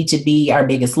we need to be our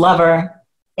biggest lover,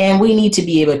 and we need to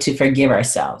be able to forgive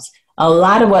ourselves. A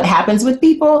lot of what happens with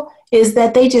people is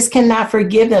that they just cannot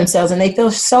forgive themselves, and they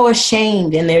feel so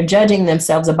ashamed, and they're judging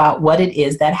themselves about what it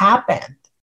is that happened.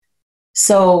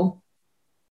 So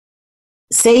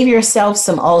save yourself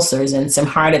some ulcers and some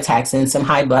heart attacks and some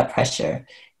high blood pressure.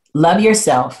 Love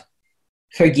yourself,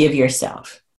 forgive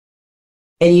yourself.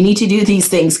 And you need to do these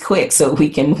things quick so we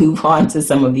can move on to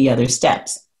some of the other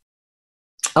steps.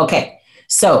 Okay,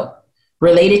 so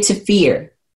related to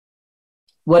fear,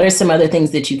 what are some other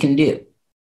things that you can do?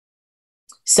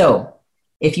 So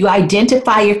if you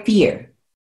identify your fear,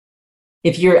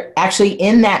 if you're actually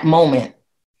in that moment,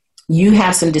 you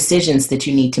have some decisions that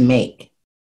you need to make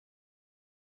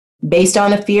based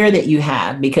on the fear that you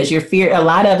have, because your fear, a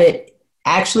lot of it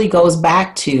actually goes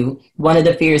back to one of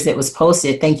the fears that was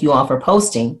posted. Thank you all for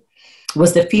posting,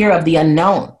 was the fear of the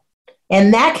unknown.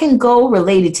 And that can go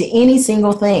related to any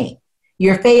single thing.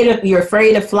 You're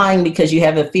afraid of flying because you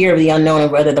have a fear of the unknown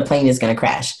of whether the plane is going to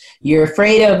crash. You're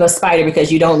afraid of a spider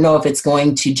because you don't know if it's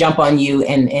going to jump on you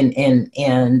and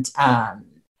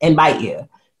bite you.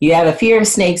 You have a fear of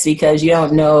snakes because you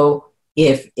don't know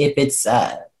if it's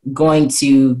going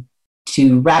to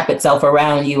wrap itself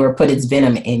around you or put its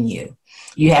venom in you.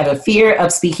 You have a fear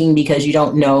of speaking because you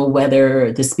don't know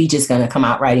whether the speech is going to come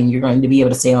out right and you're going to be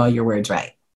able to say all your words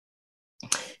right.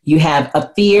 You have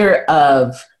a fear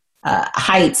of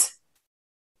heights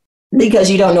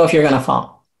because you don't know if you're going to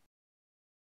fall.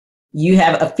 You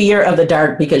have a fear of the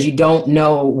dark because you don't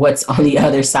know what's on the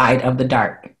other side of the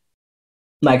dark,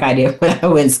 like I did when I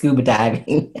went scuba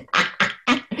diving.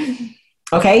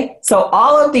 Okay, so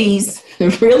all of these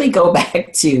really go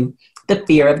back to the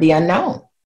fear of the unknown.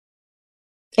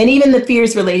 And even the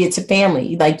fears related to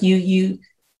family, like you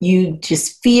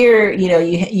just fear,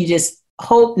 you just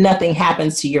hope nothing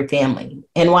happens to your family.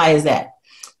 And why is that?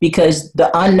 Because the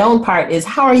unknown part is,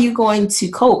 how are you going to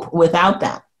cope without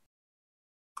them?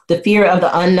 The fear of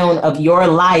the unknown of your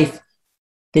life,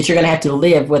 that you're going to have to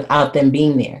live without them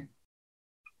being there.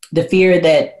 The fear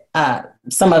that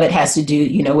some of it has to do,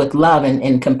 with love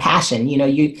and compassion.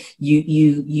 You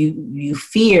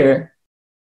fear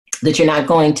that you're not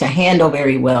going to handle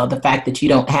very well the fact that you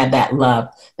don't have that love,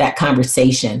 that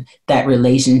conversation, that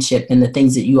relationship, and the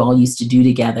things that you all used to do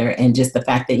together, and just the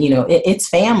fact that, it's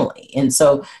family. And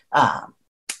so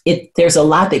there's a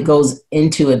lot that goes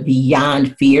into it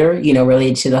beyond fear,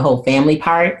 related to the whole family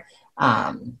part.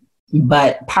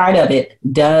 But part of it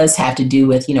does have to do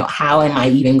with, how am I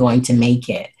even going to make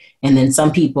it? And then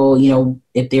some people,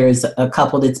 if there's a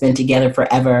couple that's been together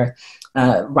forever,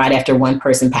 right after one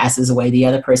person passes away, the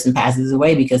other person passes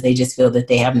away because they just feel that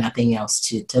they have nothing else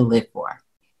to live for.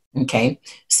 Okay.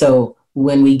 So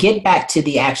when we get back to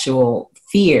the actual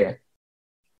fear,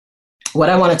 what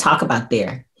I want to talk about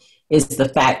there is the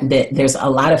fact that there's a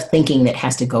lot of thinking that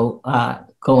has to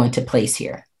go into place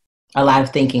here. A lot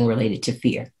of thinking related to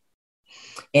fear.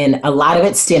 And a lot of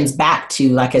it stems back to,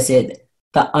 like I said,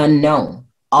 the unknown.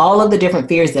 All of the different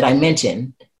fears that I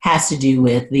mentioned has to do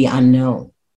with the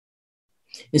unknown.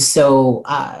 So,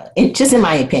 just in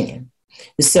my opinion.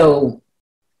 So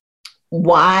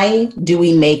why do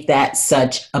we make that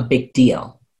such a big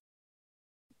deal?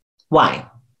 Why?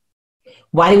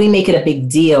 Why do we make it a big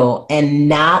deal and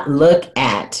not look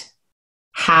at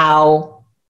how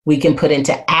we can put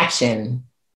into action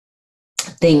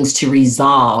things to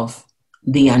resolve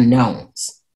the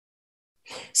unknowns?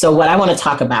 So what I want to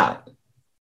talk about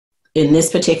in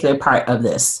this particular part of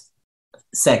this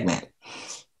segment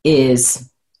is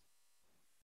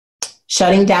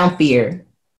shutting down fear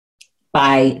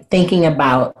by thinking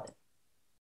about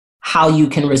how you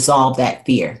can resolve that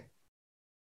fear.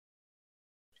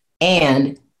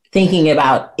 And thinking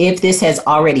about, if this has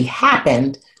already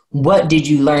happened, what did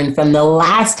you learn from the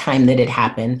last time that it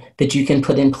happened that you can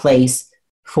put in place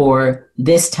for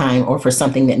this time or for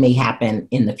something that may happen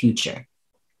in the future?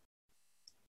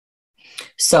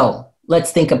 So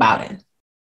let's think about it.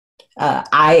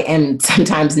 I am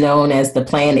sometimes known as the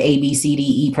plan A, B, C, D,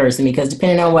 E person, because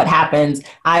depending on what happens,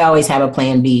 I always have a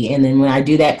plan B. And then when I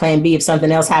do that plan B, if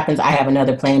something else happens, I have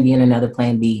another plan B and another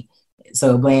plan B.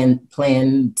 So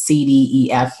plan C, D,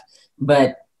 E, F.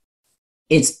 But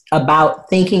it's about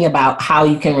thinking about how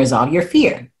you can resolve your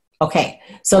fear. Okay,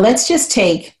 so let's just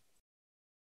take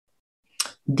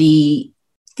the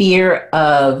fear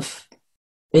of,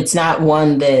 it's not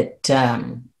one that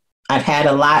I've had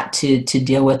a lot to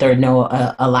deal with or know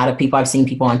a lot of people. I've seen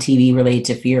people on TV related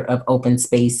to fear of open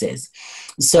spaces.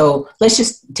 So let's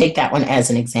just take that one as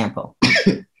an example,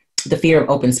 the fear of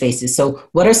open spaces. So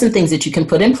what are some things that you can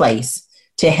put in place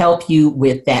to help you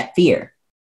with that fear?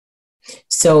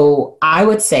 So I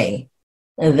would say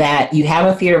that you have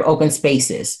a fear of open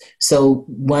spaces. So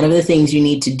one of the things you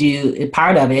need to do,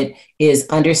 part of it, is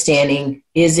understanding,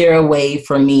 is there a way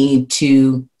for me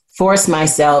to force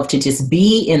myself to just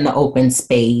be in the open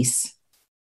space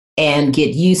and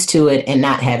get used to it and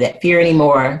not have that fear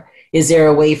anymore? Is there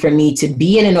a way for me to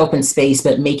be in an open space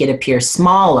but make it appear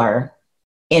smaller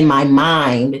in my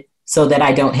mind so that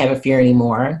I don't have a fear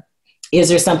anymore? Is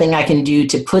there something I can do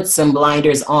to put some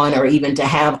blinders on, or even to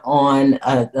have on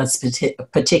a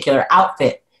particular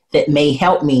outfit that may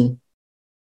help me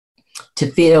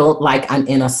to feel like I'm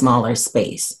in a smaller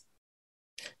space?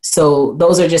 So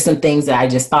those are just some things that I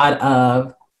just thought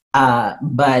of.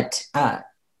 But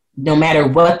no matter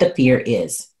what the fear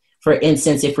is, for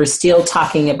instance, if we're still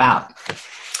talking about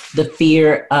the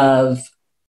fear of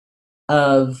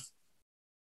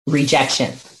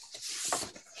rejection.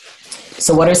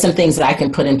 So what are some things that I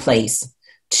can put in place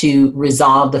to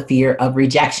resolve the fear of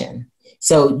rejection?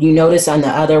 So you notice on the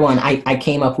other one, I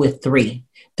came up with 3.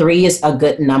 3 is a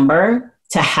good number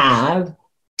to have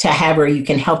where you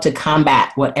can help to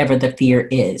combat whatever the fear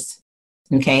is.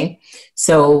 Okay.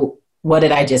 So what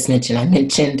did I just mention? I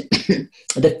mentioned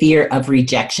the fear of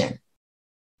rejection.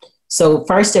 So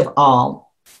first of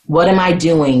all, what am I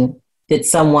doing that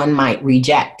someone might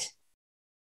reject?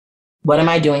 What am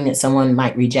I doing that someone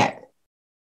might reject?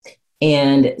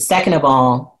 And second of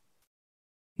all,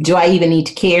 do I even need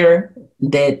to care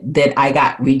that I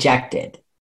got rejected?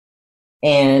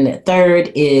 And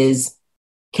third is,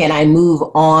 can I move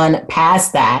on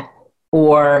past that,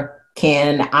 or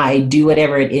can I do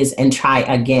whatever it is and try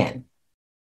again?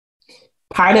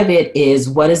 Part of it is,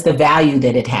 what is the value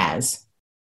that it has?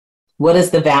 What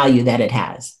is the value that it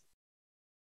has?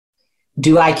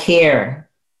 Do I care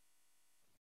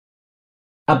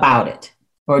about it?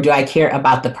 Or do I care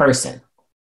about the person?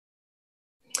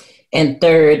 And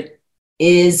third,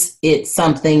 is it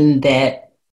something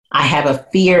that I have a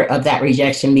fear of that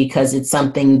rejection because it's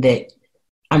something that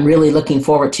I'm really looking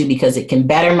forward to because it can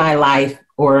better my life,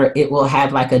 or it will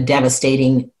have like a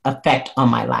devastating effect on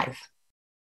my life?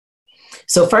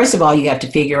 So first of all, you have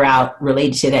to figure out,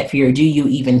 related to that fear, do you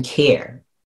even care?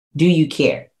 Do you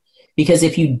care? Because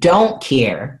if you don't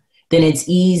care, then it's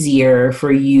easier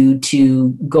for you to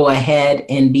go ahead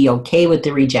and be okay with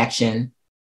the rejection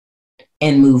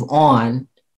and move on,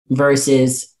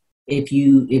 versus if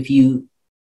you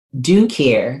do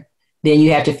care, then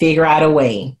you have to figure out a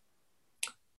way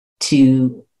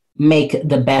to make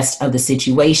the best of the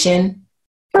situation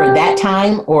for that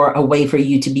time, or a way for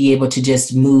you to be able to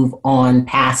just move on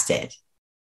past it.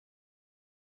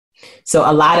 So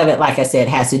a lot of it, like I said,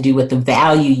 has to do with the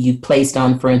value you've placed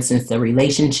on, for instance, the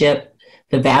relationship,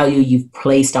 the value you've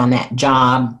placed on that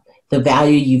job, the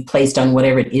value you've placed on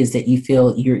whatever it is that you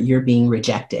feel you're being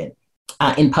rejected.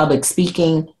 In public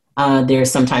speaking,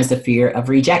 there's sometimes the fear of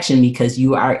rejection because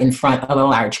you are in front of a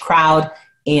large crowd,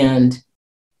 and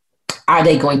are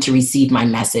they going to receive my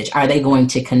message? Are they going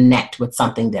to connect with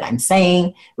something that I'm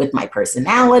saying, with my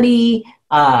personality?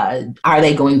 Are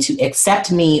they going to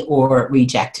accept me or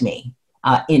reject me?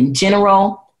 In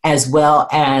general, as well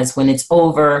as when it's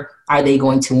over, are they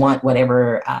going to want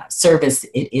whatever service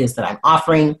it is that I'm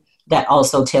offering? That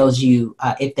also tells you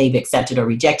if they've accepted or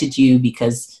rejected you,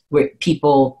 because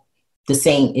the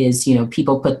saying is,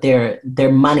 people put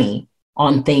their money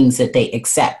on things that they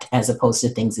accept as opposed to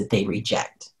things that they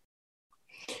reject.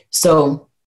 So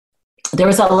there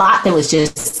was a lot that was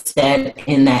just said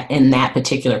in that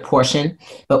particular portion,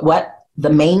 but what the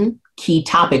main key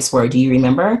topics were, do you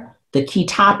remember? The key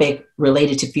topic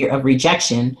related to fear of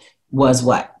rejection was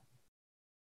what?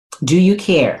 Do you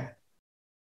care?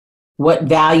 What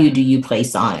value do you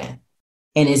place on it?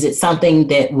 And is it something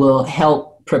that will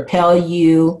help propel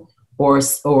you, or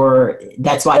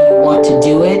that's why you want to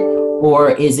do it?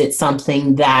 Or is it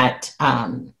something that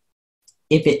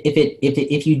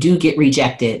if you do get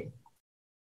rejected,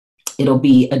 it'll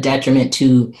be a detriment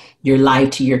to your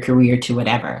life, to your career, to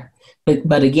whatever?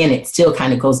 But again, it still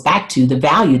kind of goes back to the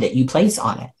value that you place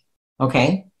on it.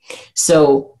 Okay.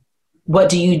 So what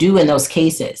do you do in those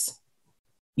cases?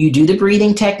 You do the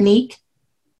breathing technique.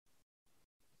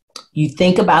 You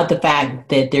think about the fact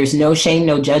that there's no shame,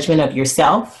 no judgment of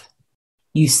yourself.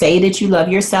 You say that you love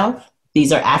yourself.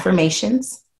 These are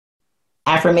affirmations.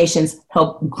 Affirmations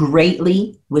help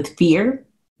greatly with fear,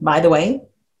 by the way.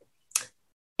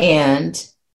 And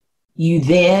you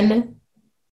then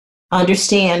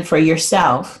understand for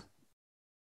yourself,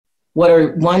 what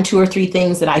are 1, 2, or 3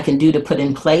 things that I can do to put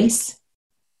in place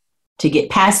to get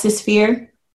past this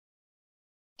fear?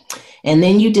 And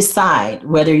then you decide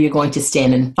whether you're going to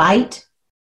stand and fight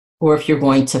or if you're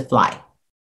going to fly.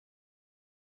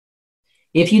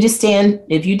 If you decide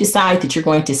that you're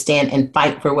going to stand and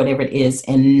fight for whatever it is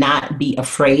and not be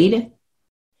afraid,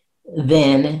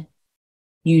 then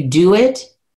you do it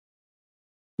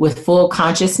with full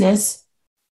consciousness,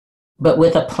 but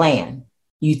with a plan.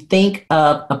 You think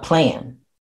of a plan,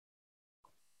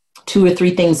 2 or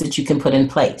 3 things that you can put in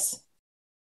place.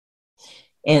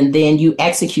 And then you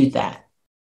execute that.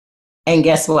 And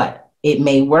guess what? It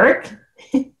may work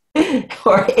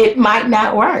or it might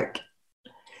not work.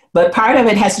 But part of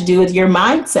it has to do with your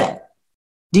mindset.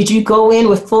 Did you go in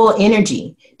with full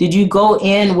energy? Did you go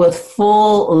in with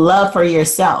full love for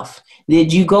yourself?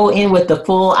 Did you go in with the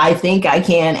full I think I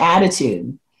can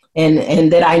attitude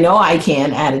and that I know I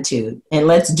can attitude? And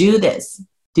let's do this.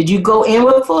 Did you go in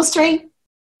with full strength?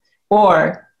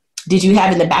 Or did you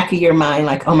have in the back of your mind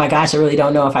like, oh my gosh, I really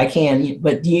don't know if I can.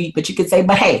 But you could say,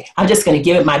 but hey, I'm just going to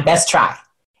give it my best try.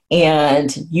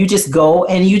 And you just go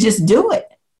and you just do it.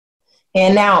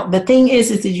 And now the thing is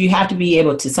that you have to be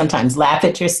able to sometimes laugh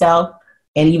at yourself.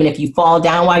 And even if you fall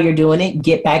down while you're doing it,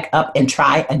 get back up and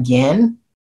try again.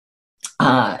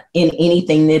 In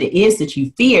anything that it is that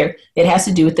you fear, it has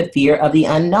to do with the fear of the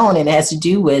unknown. And it has to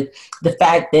do with the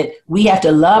fact that we have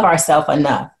to love ourselves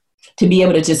enough to be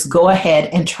able to just go ahead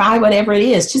and try whatever it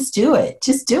is. Just do it.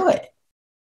 Just do it.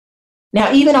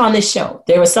 Now, even on this show,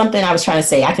 there was something I was trying to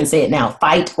say. I can say it now,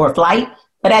 fight or flight.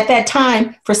 But at that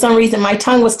time, for some reason, my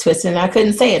tongue was twisted and I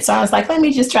couldn't say it. So I was like, let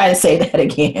me just try to say that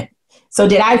again. So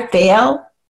did I fail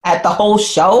at the whole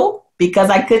show because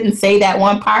I couldn't say that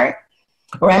one part?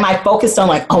 Or am I focused on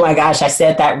like, oh my gosh, I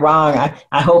said that wrong.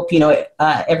 I hope,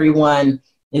 everyone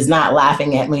is not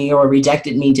laughing at me or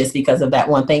rejected me just because of that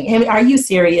one thing. I mean, are you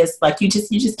serious? Like you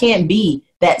just can't be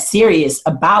that serious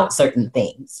about certain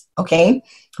things. Okay.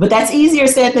 But that's easier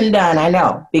said than done. I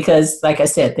know, because like I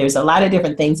said, there's a lot of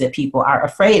different things that people are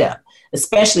afraid of,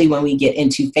 especially when we get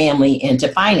into family and to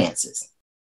finances,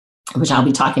 which I'll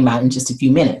be talking about in just a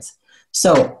few minutes.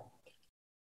 So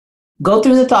go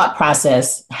through the thought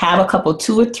process, have a couple,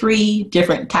 2 or 3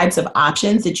 different types of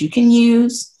options that you can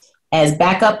use as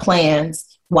backup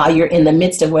plans while you're in the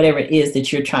midst of whatever it is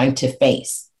that you're trying to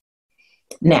face.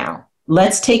 Now,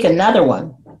 let's take another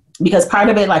one, because part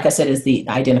of it, like I said, is the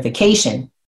identification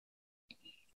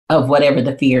of whatever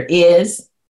the fear is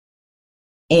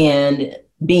and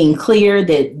being clear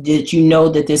that you know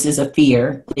that this is a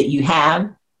fear that you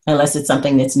have, unless it's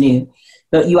something that's new.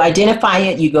 But you identify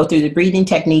it, you go through the breathing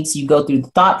techniques, you go through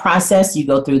the thought process, you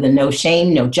go through the no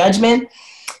shame, no judgment,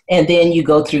 and then you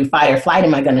go through fight or flight.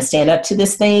 Am I going to stand up to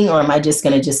this thing, or am I just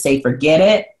going to just say, forget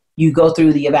it? You go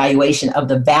through the evaluation of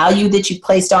the value that you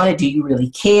placed on it. Do you really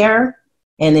care?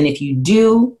 And then if you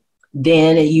do,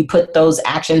 then you put those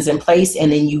actions in place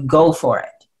and then you go for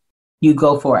it. You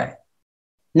go for it.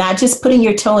 Not just putting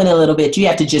your toe in a little bit. You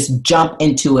have to just jump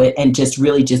into it and just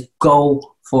really just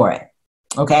go for it.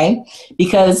 Okay?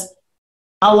 Because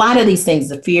a lot of these things,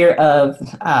 the fear of,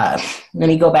 let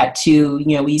me go back to,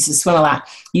 we used to swim a lot.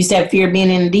 Used to have fear of being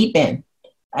in the deep end.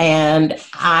 And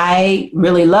I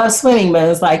really love swimming, but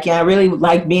it's like, I really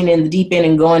like being in the deep end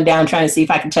and going down, trying to see if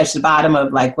I can touch the bottom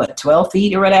of 12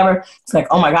 feet or whatever. It's like,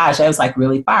 oh my gosh, I was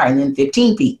really far. And then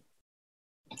 15 feet.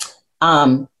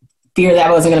 Fear that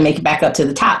I wasn't going to make it back up to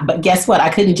the top. But guess what? I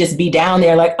couldn't just be down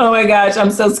there like, oh my gosh,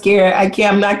 I'm so scared.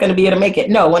 I'm not going to be able to make it.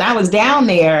 No, when I was down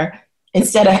there,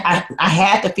 instead of, I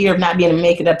had the fear of not being able to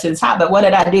make it up to the top. But what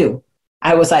did I do?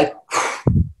 I was like,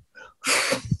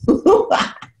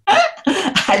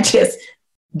 I just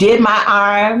did my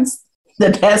arms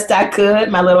the best I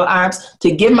could, my little arms,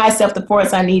 to give myself the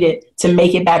force I needed to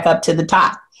make it back up to the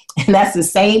top. And that's the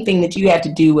same thing that you have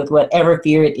to do with whatever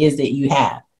fear it is that you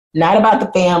have. Not about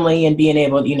the family and being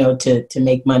able, to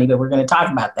make money, but we're going to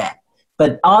talk about that.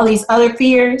 But all these other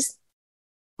fears,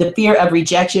 the fear of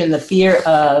rejection, the fear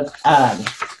of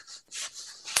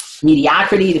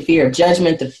mediocrity, the fear of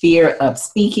judgment, the fear of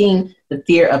speaking, the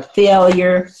fear of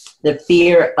failure, the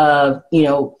fear of,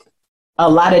 a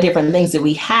lot of different things that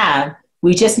we have.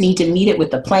 We just need to meet it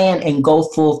with a plan and go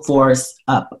full force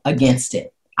up against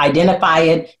it. Identify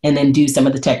it and then do some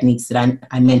of the techniques that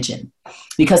I mentioned.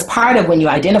 Because part of when you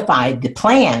identify the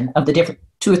plan of the different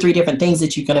 2 or 3 different things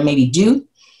that you're going to maybe do,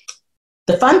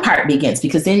 the fun part begins,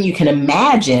 because then you can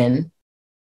imagine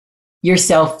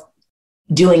yourself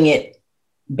doing it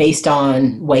based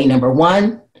on way number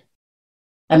 1.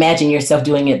 Imagine yourself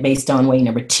doing it based on way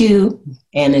number 2,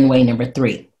 and then way number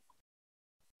 3.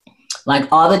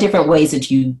 Like all the different ways that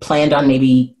you planned on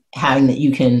maybe having that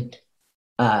you can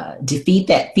defeat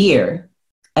that fear.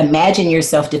 Imagine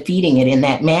yourself defeating it in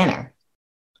that manner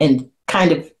and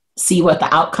kind of see what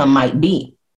the outcome might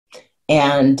be.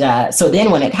 And so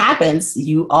then when it happens,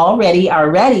 you already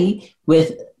are ready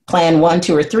with plan 1,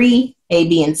 2, or 3, A,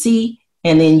 B, and C,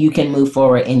 and then you can move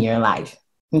forward in your life.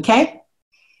 Okay?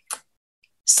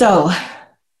 So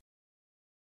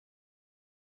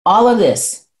all of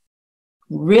this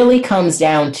really comes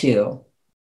down to,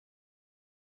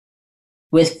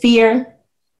 with fear,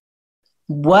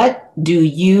 what do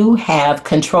you have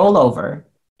control over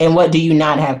and what do you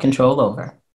not have control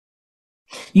over?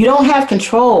 You don't have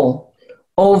control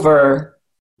over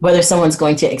whether someone's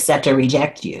going to accept or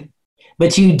reject you,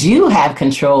 but you do have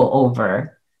control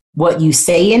over what you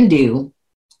say and do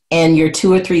and your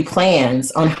 2 or 3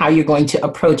 plans on how you're going to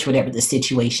approach whatever the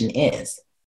situation is.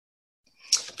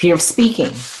 Fear of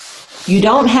speaking. You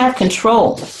don't have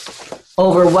control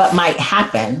over what might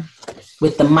happen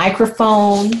with the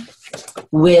microphone,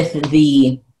 with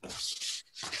the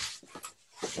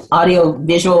audio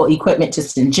visual equipment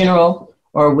just in general,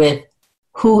 or with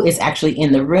who is actually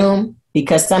in the room.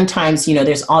 Because sometimes,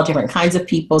 there's all different kinds of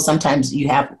people. Sometimes you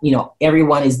have,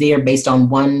 everyone is there based on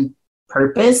one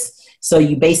purpose. So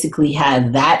you basically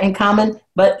have that in common.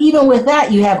 But even with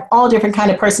that, you have all different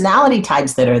kind of personality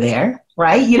types that are there,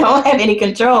 right? You don't have any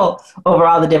control over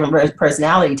all the different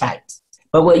personality types.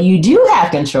 But what you do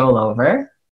have control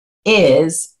over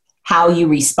is how you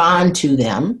respond to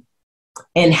them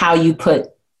and how you put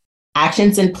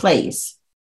actions in place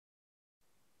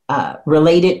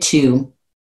related to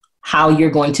how you're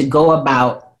going to go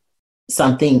about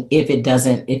something if it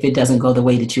doesn't go the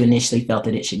way that you initially felt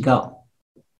that it should go.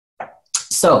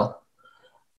 So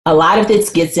a lot of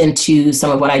this gets into some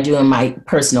of what I do in my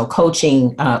personal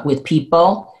coaching with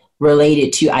people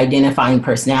related to identifying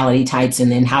personality types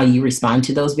and then how you respond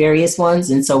to those various ones.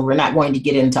 And so we're not going to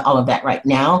get into all of that right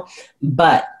now,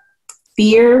 but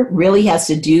fear really has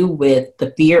to do with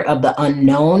the fear of the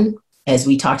unknown, as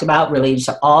we talked about, related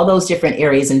to all those different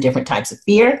areas and different types of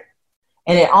fear.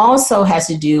 And it also has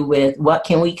to do with what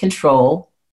can we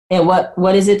control and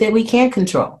what is it that we can't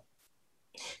control.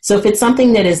 So if it's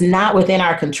something that is not within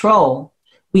our control,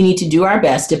 we need to do our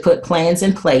best to put plans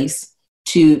in place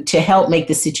to help make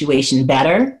the situation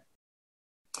better,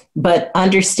 but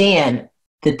understand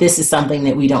that this is something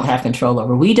that we don't have control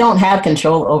over. We don't have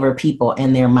control over people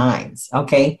and their minds,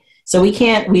 okay? So we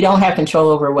don't have control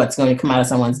over what's going to come out of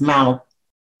someone's mouth,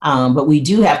 but we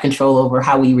do have control over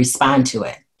how we respond to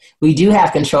it. We do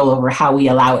have control over how we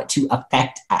allow it to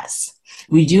affect us.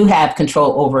 we do have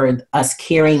control over us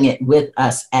carrying it with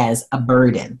us as a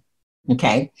burden.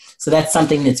 Okay, so that's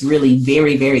something that's really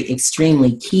very, very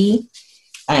extremely key.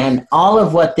 And all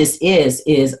of what this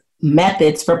is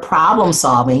methods for problem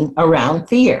solving around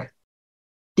fear.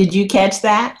 Did you catch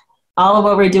that? All of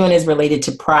what we're doing is related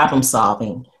to problem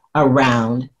solving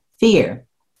around fear.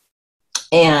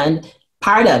 And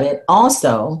part of it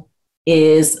also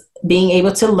is being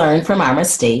able to learn from our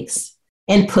mistakes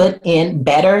and put in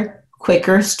better,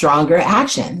 quicker, stronger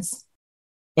actions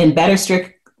and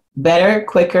better,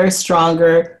 quicker,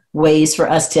 stronger ways for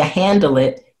us to handle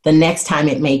it the next time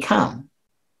it may come.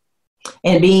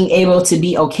 And being able to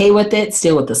be okay with it,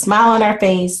 still with a smile on our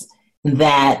face,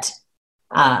 that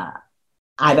I've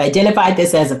identified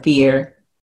this as a fear.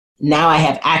 Now I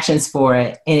have actions for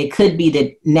it. And it could be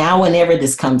that now whenever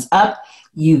this comes up,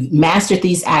 you've mastered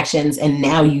these actions and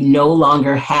now you no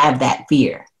longer have that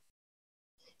fear.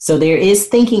 So there is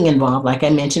thinking involved, like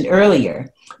I mentioned earlier.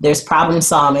 There's problem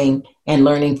solving and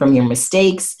learning from your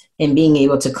mistakes and being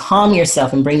able to calm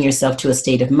yourself and bring yourself to a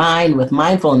state of mind with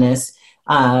mindfulness,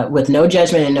 with no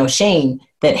judgment and no shame,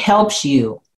 that helps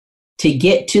you to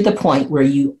get to the point where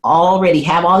you already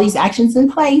have all these actions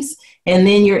in place, and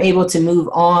then you're able to move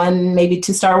on, maybe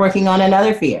to start working on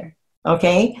another fear,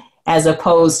 okay? As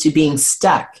opposed to being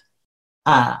stuck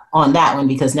on that one,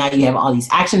 because now you have all these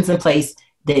actions in place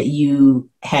that you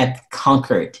have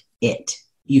conquered it.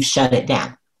 You've shut it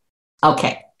down.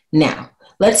 Okay, now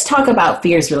let's talk about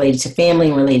fears related to family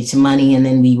and related to money, and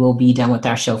then we will be done with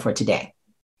our show for today.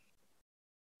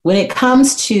 When it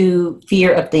comes to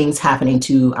fear of things happening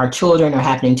to our children or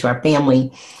happening to our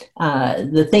family,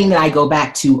 the thing that I go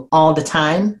back to all the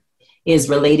time is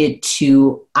related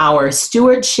to our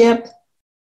stewardship,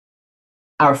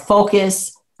 our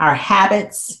focus, our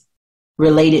habits,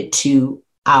 related to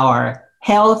our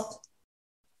health,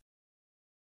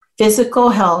 physical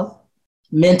health,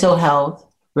 mental health,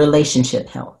 relationship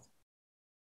health.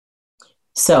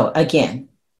 So again,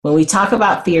 when we talk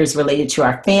about fears related to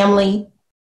our family,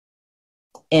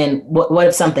 and what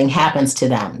if something happens to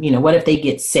them? You know, what if they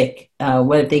get sick?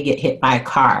 What if they get hit by a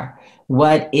car?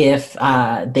 What if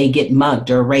they get mugged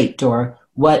or raped? Or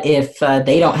what if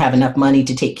they don't have enough money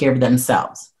to take care of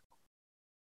themselves?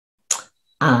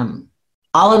 All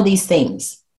of these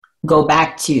things go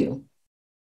back to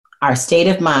our state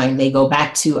of mind. They go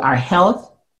back to our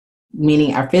health,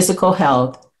 meaning our physical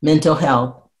health, mental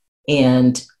health,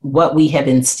 and what we have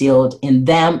instilled in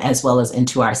them as well as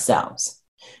into ourselves.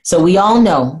 So we all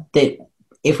know that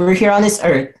if we're here on this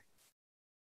earth,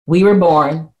 we were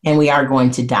born and we are going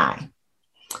to die.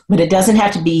 But it doesn't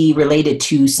have to be related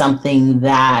to something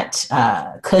that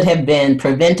could have been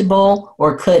preventable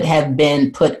or could have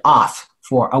been put off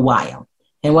for a while.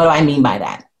 And what do I mean by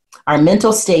that? Our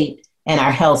mental state and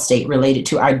our health state, related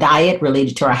to our diet,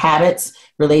 related to our habits,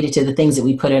 related to the things that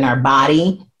we put in our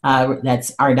body,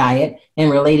 that's our diet, and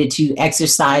related to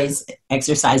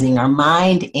exercising our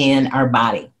mind and our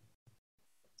body.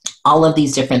 All of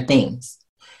these different things.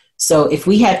 So if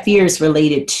we have fears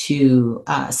related to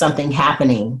something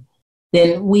happening,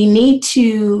 then we need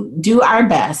to do our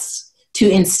best to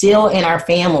instill in our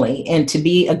family and to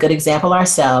be a good example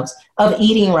ourselves of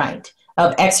eating right,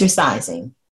 of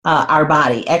exercising our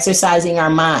body, exercising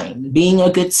our mind, being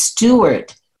a good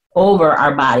steward over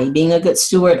our body, being a good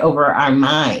steward over our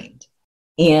mind.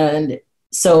 And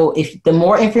so if the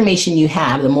more information you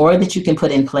have, the more that you can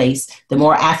put in place, the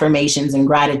more affirmations and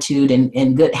gratitude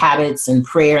and good habits and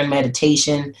prayer and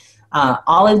meditation,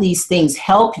 all of these things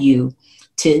help you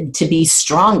to be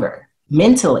stronger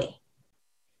mentally,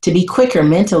 to be quicker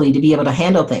mentally, to be able to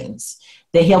handle things.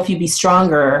 They help you be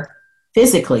stronger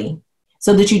physically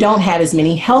so that you don't have as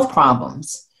many health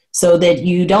problems, so that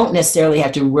you don't necessarily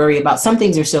have to worry about some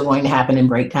things are still going to happen and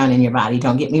break down in your body.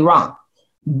 Don't get me wrong,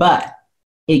 but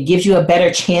it gives you a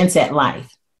better chance at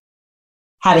life.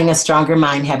 Having a stronger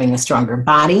mind, having a stronger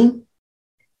body.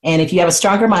 And if you have a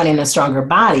stronger mind and a stronger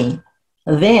body,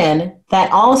 then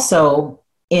that also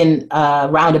in a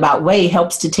roundabout way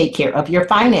helps to take care of your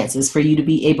finances, for you to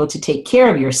be able to take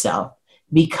care of yourself.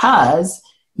 Because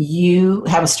you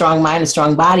have a strong mind, a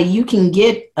strong body, you can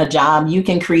get a job, you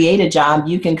can create a job,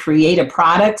 you can create a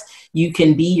product, you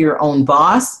can be your own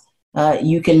boss,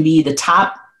 you can be the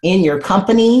top in your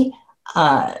company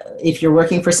if you're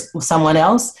working for someone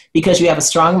else, because you have a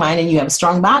strong mind and you have a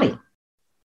strong body.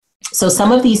 So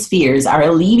some of these fears are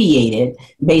alleviated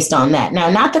based on that. Now,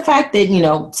 not the fact that, you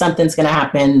know, something's going to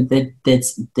happen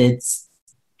that's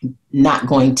not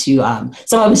going to,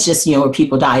 some of it's just, you know, where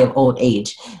people die of old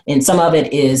age. And some of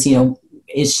it is, you know,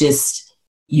 it's just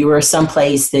you are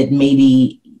someplace that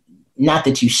maybe not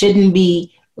that you shouldn't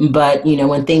be, But,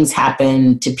 when things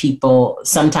happen to people,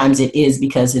 sometimes it is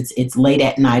because it's late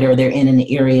at night or they're in an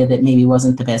area that maybe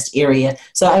wasn't the best area.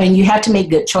 So, you have to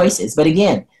make good choices. But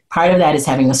again, part of that is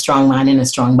having a strong mind and a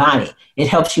strong body. It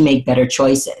helps you make better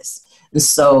choices.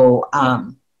 So,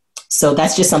 so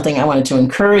that's just something I wanted to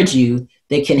encourage you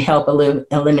that can help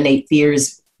eliminate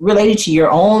fears related to your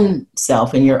own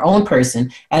self and your own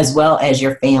person, as well as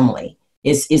your family.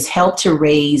 Is help to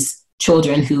raise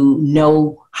children who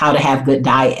know how to have good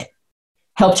diet.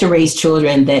 Help to raise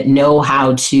children that know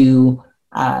how to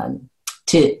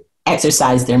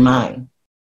exercise their mind.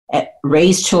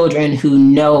 Raise children who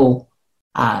know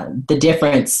the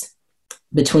difference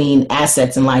between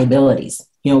assets and liabilities.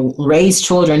 Raise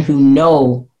children who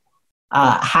know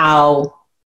how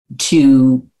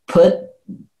to put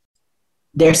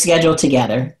their schedule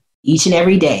together each and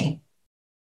every day,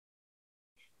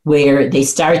 where they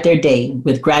start their day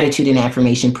with gratitude and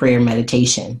affirmation, prayer,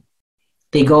 meditation.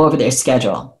 They go over their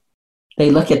schedule.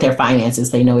 They look at their finances.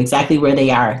 They know exactly where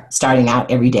they are starting out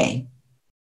every day.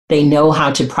 They know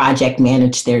how to project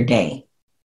manage their day.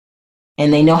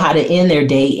 And they know how to end their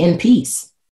day in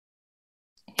peace.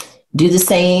 Do the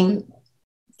same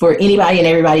for anybody and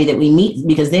everybody that we meet,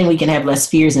 because then we can have less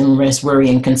fears and less worry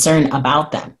and concern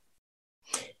about them.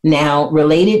 Now,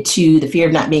 related to the fear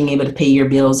of not being able to pay your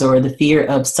bills or the fear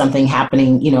of something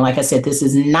happening, like I said, this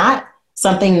is not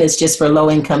something that's just for low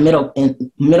income,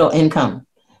 middle income.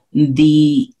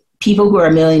 The people who are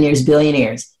millionaires,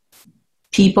 billionaires,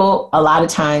 people a lot of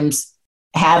times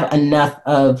have enough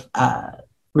of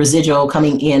residual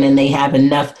coming in, and they have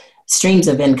enough streams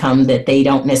of income that they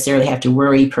don't necessarily have to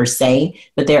worry per se.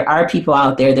 But there are people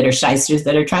out there that are shysters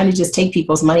that are trying to just take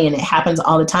people's money, and it happens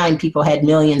all the time. People had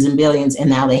millions and billions and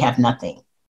now they have nothing.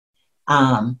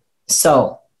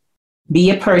 So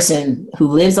be a person who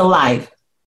lives a life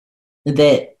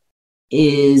that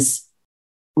is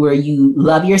where you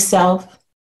love yourself,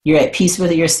 you're at peace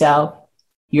with yourself,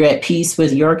 you're at peace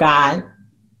with your God,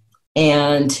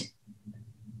 and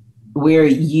where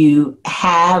you've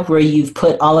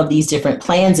put all of these different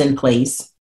plans in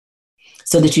place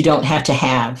so that you don't have to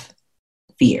have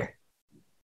fear.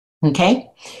 Okay?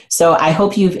 So I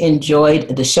hope you've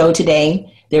enjoyed the show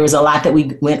today. There was a lot that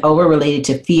we went over related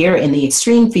to fear and the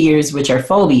extreme fears, which are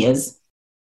phobias.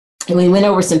 And we went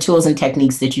over some tools and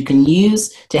techniques that you can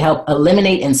use to help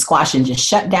eliminate and squash and just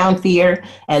shut down fear,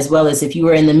 as well as if you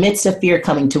were in the midst of fear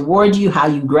coming toward you, how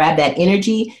you grab that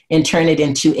energy and turn it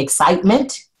into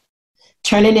excitement.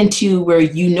 Turn it into where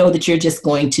you know that you're just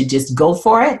going to just go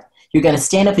for it. You're going to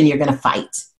stand up and you're going to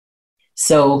fight.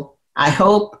 So I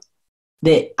hope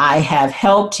that I have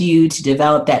helped you to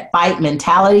develop that fight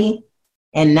mentality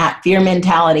and not fear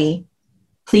mentality.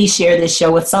 Please share this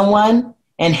show with someone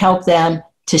and help them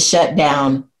to shut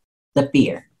down the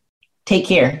fear. Take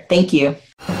care. Thank you.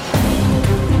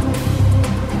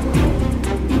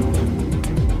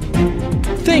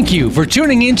 Thank you for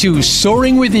tuning in to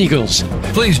Soaring with Eagles.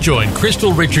 Please join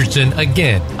Crystal Richardson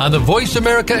again on the Voice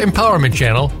America Empowerment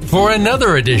Channel for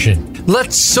another edition.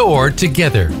 Let's soar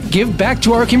together, give back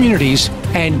to our communities,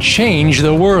 and change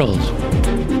the world.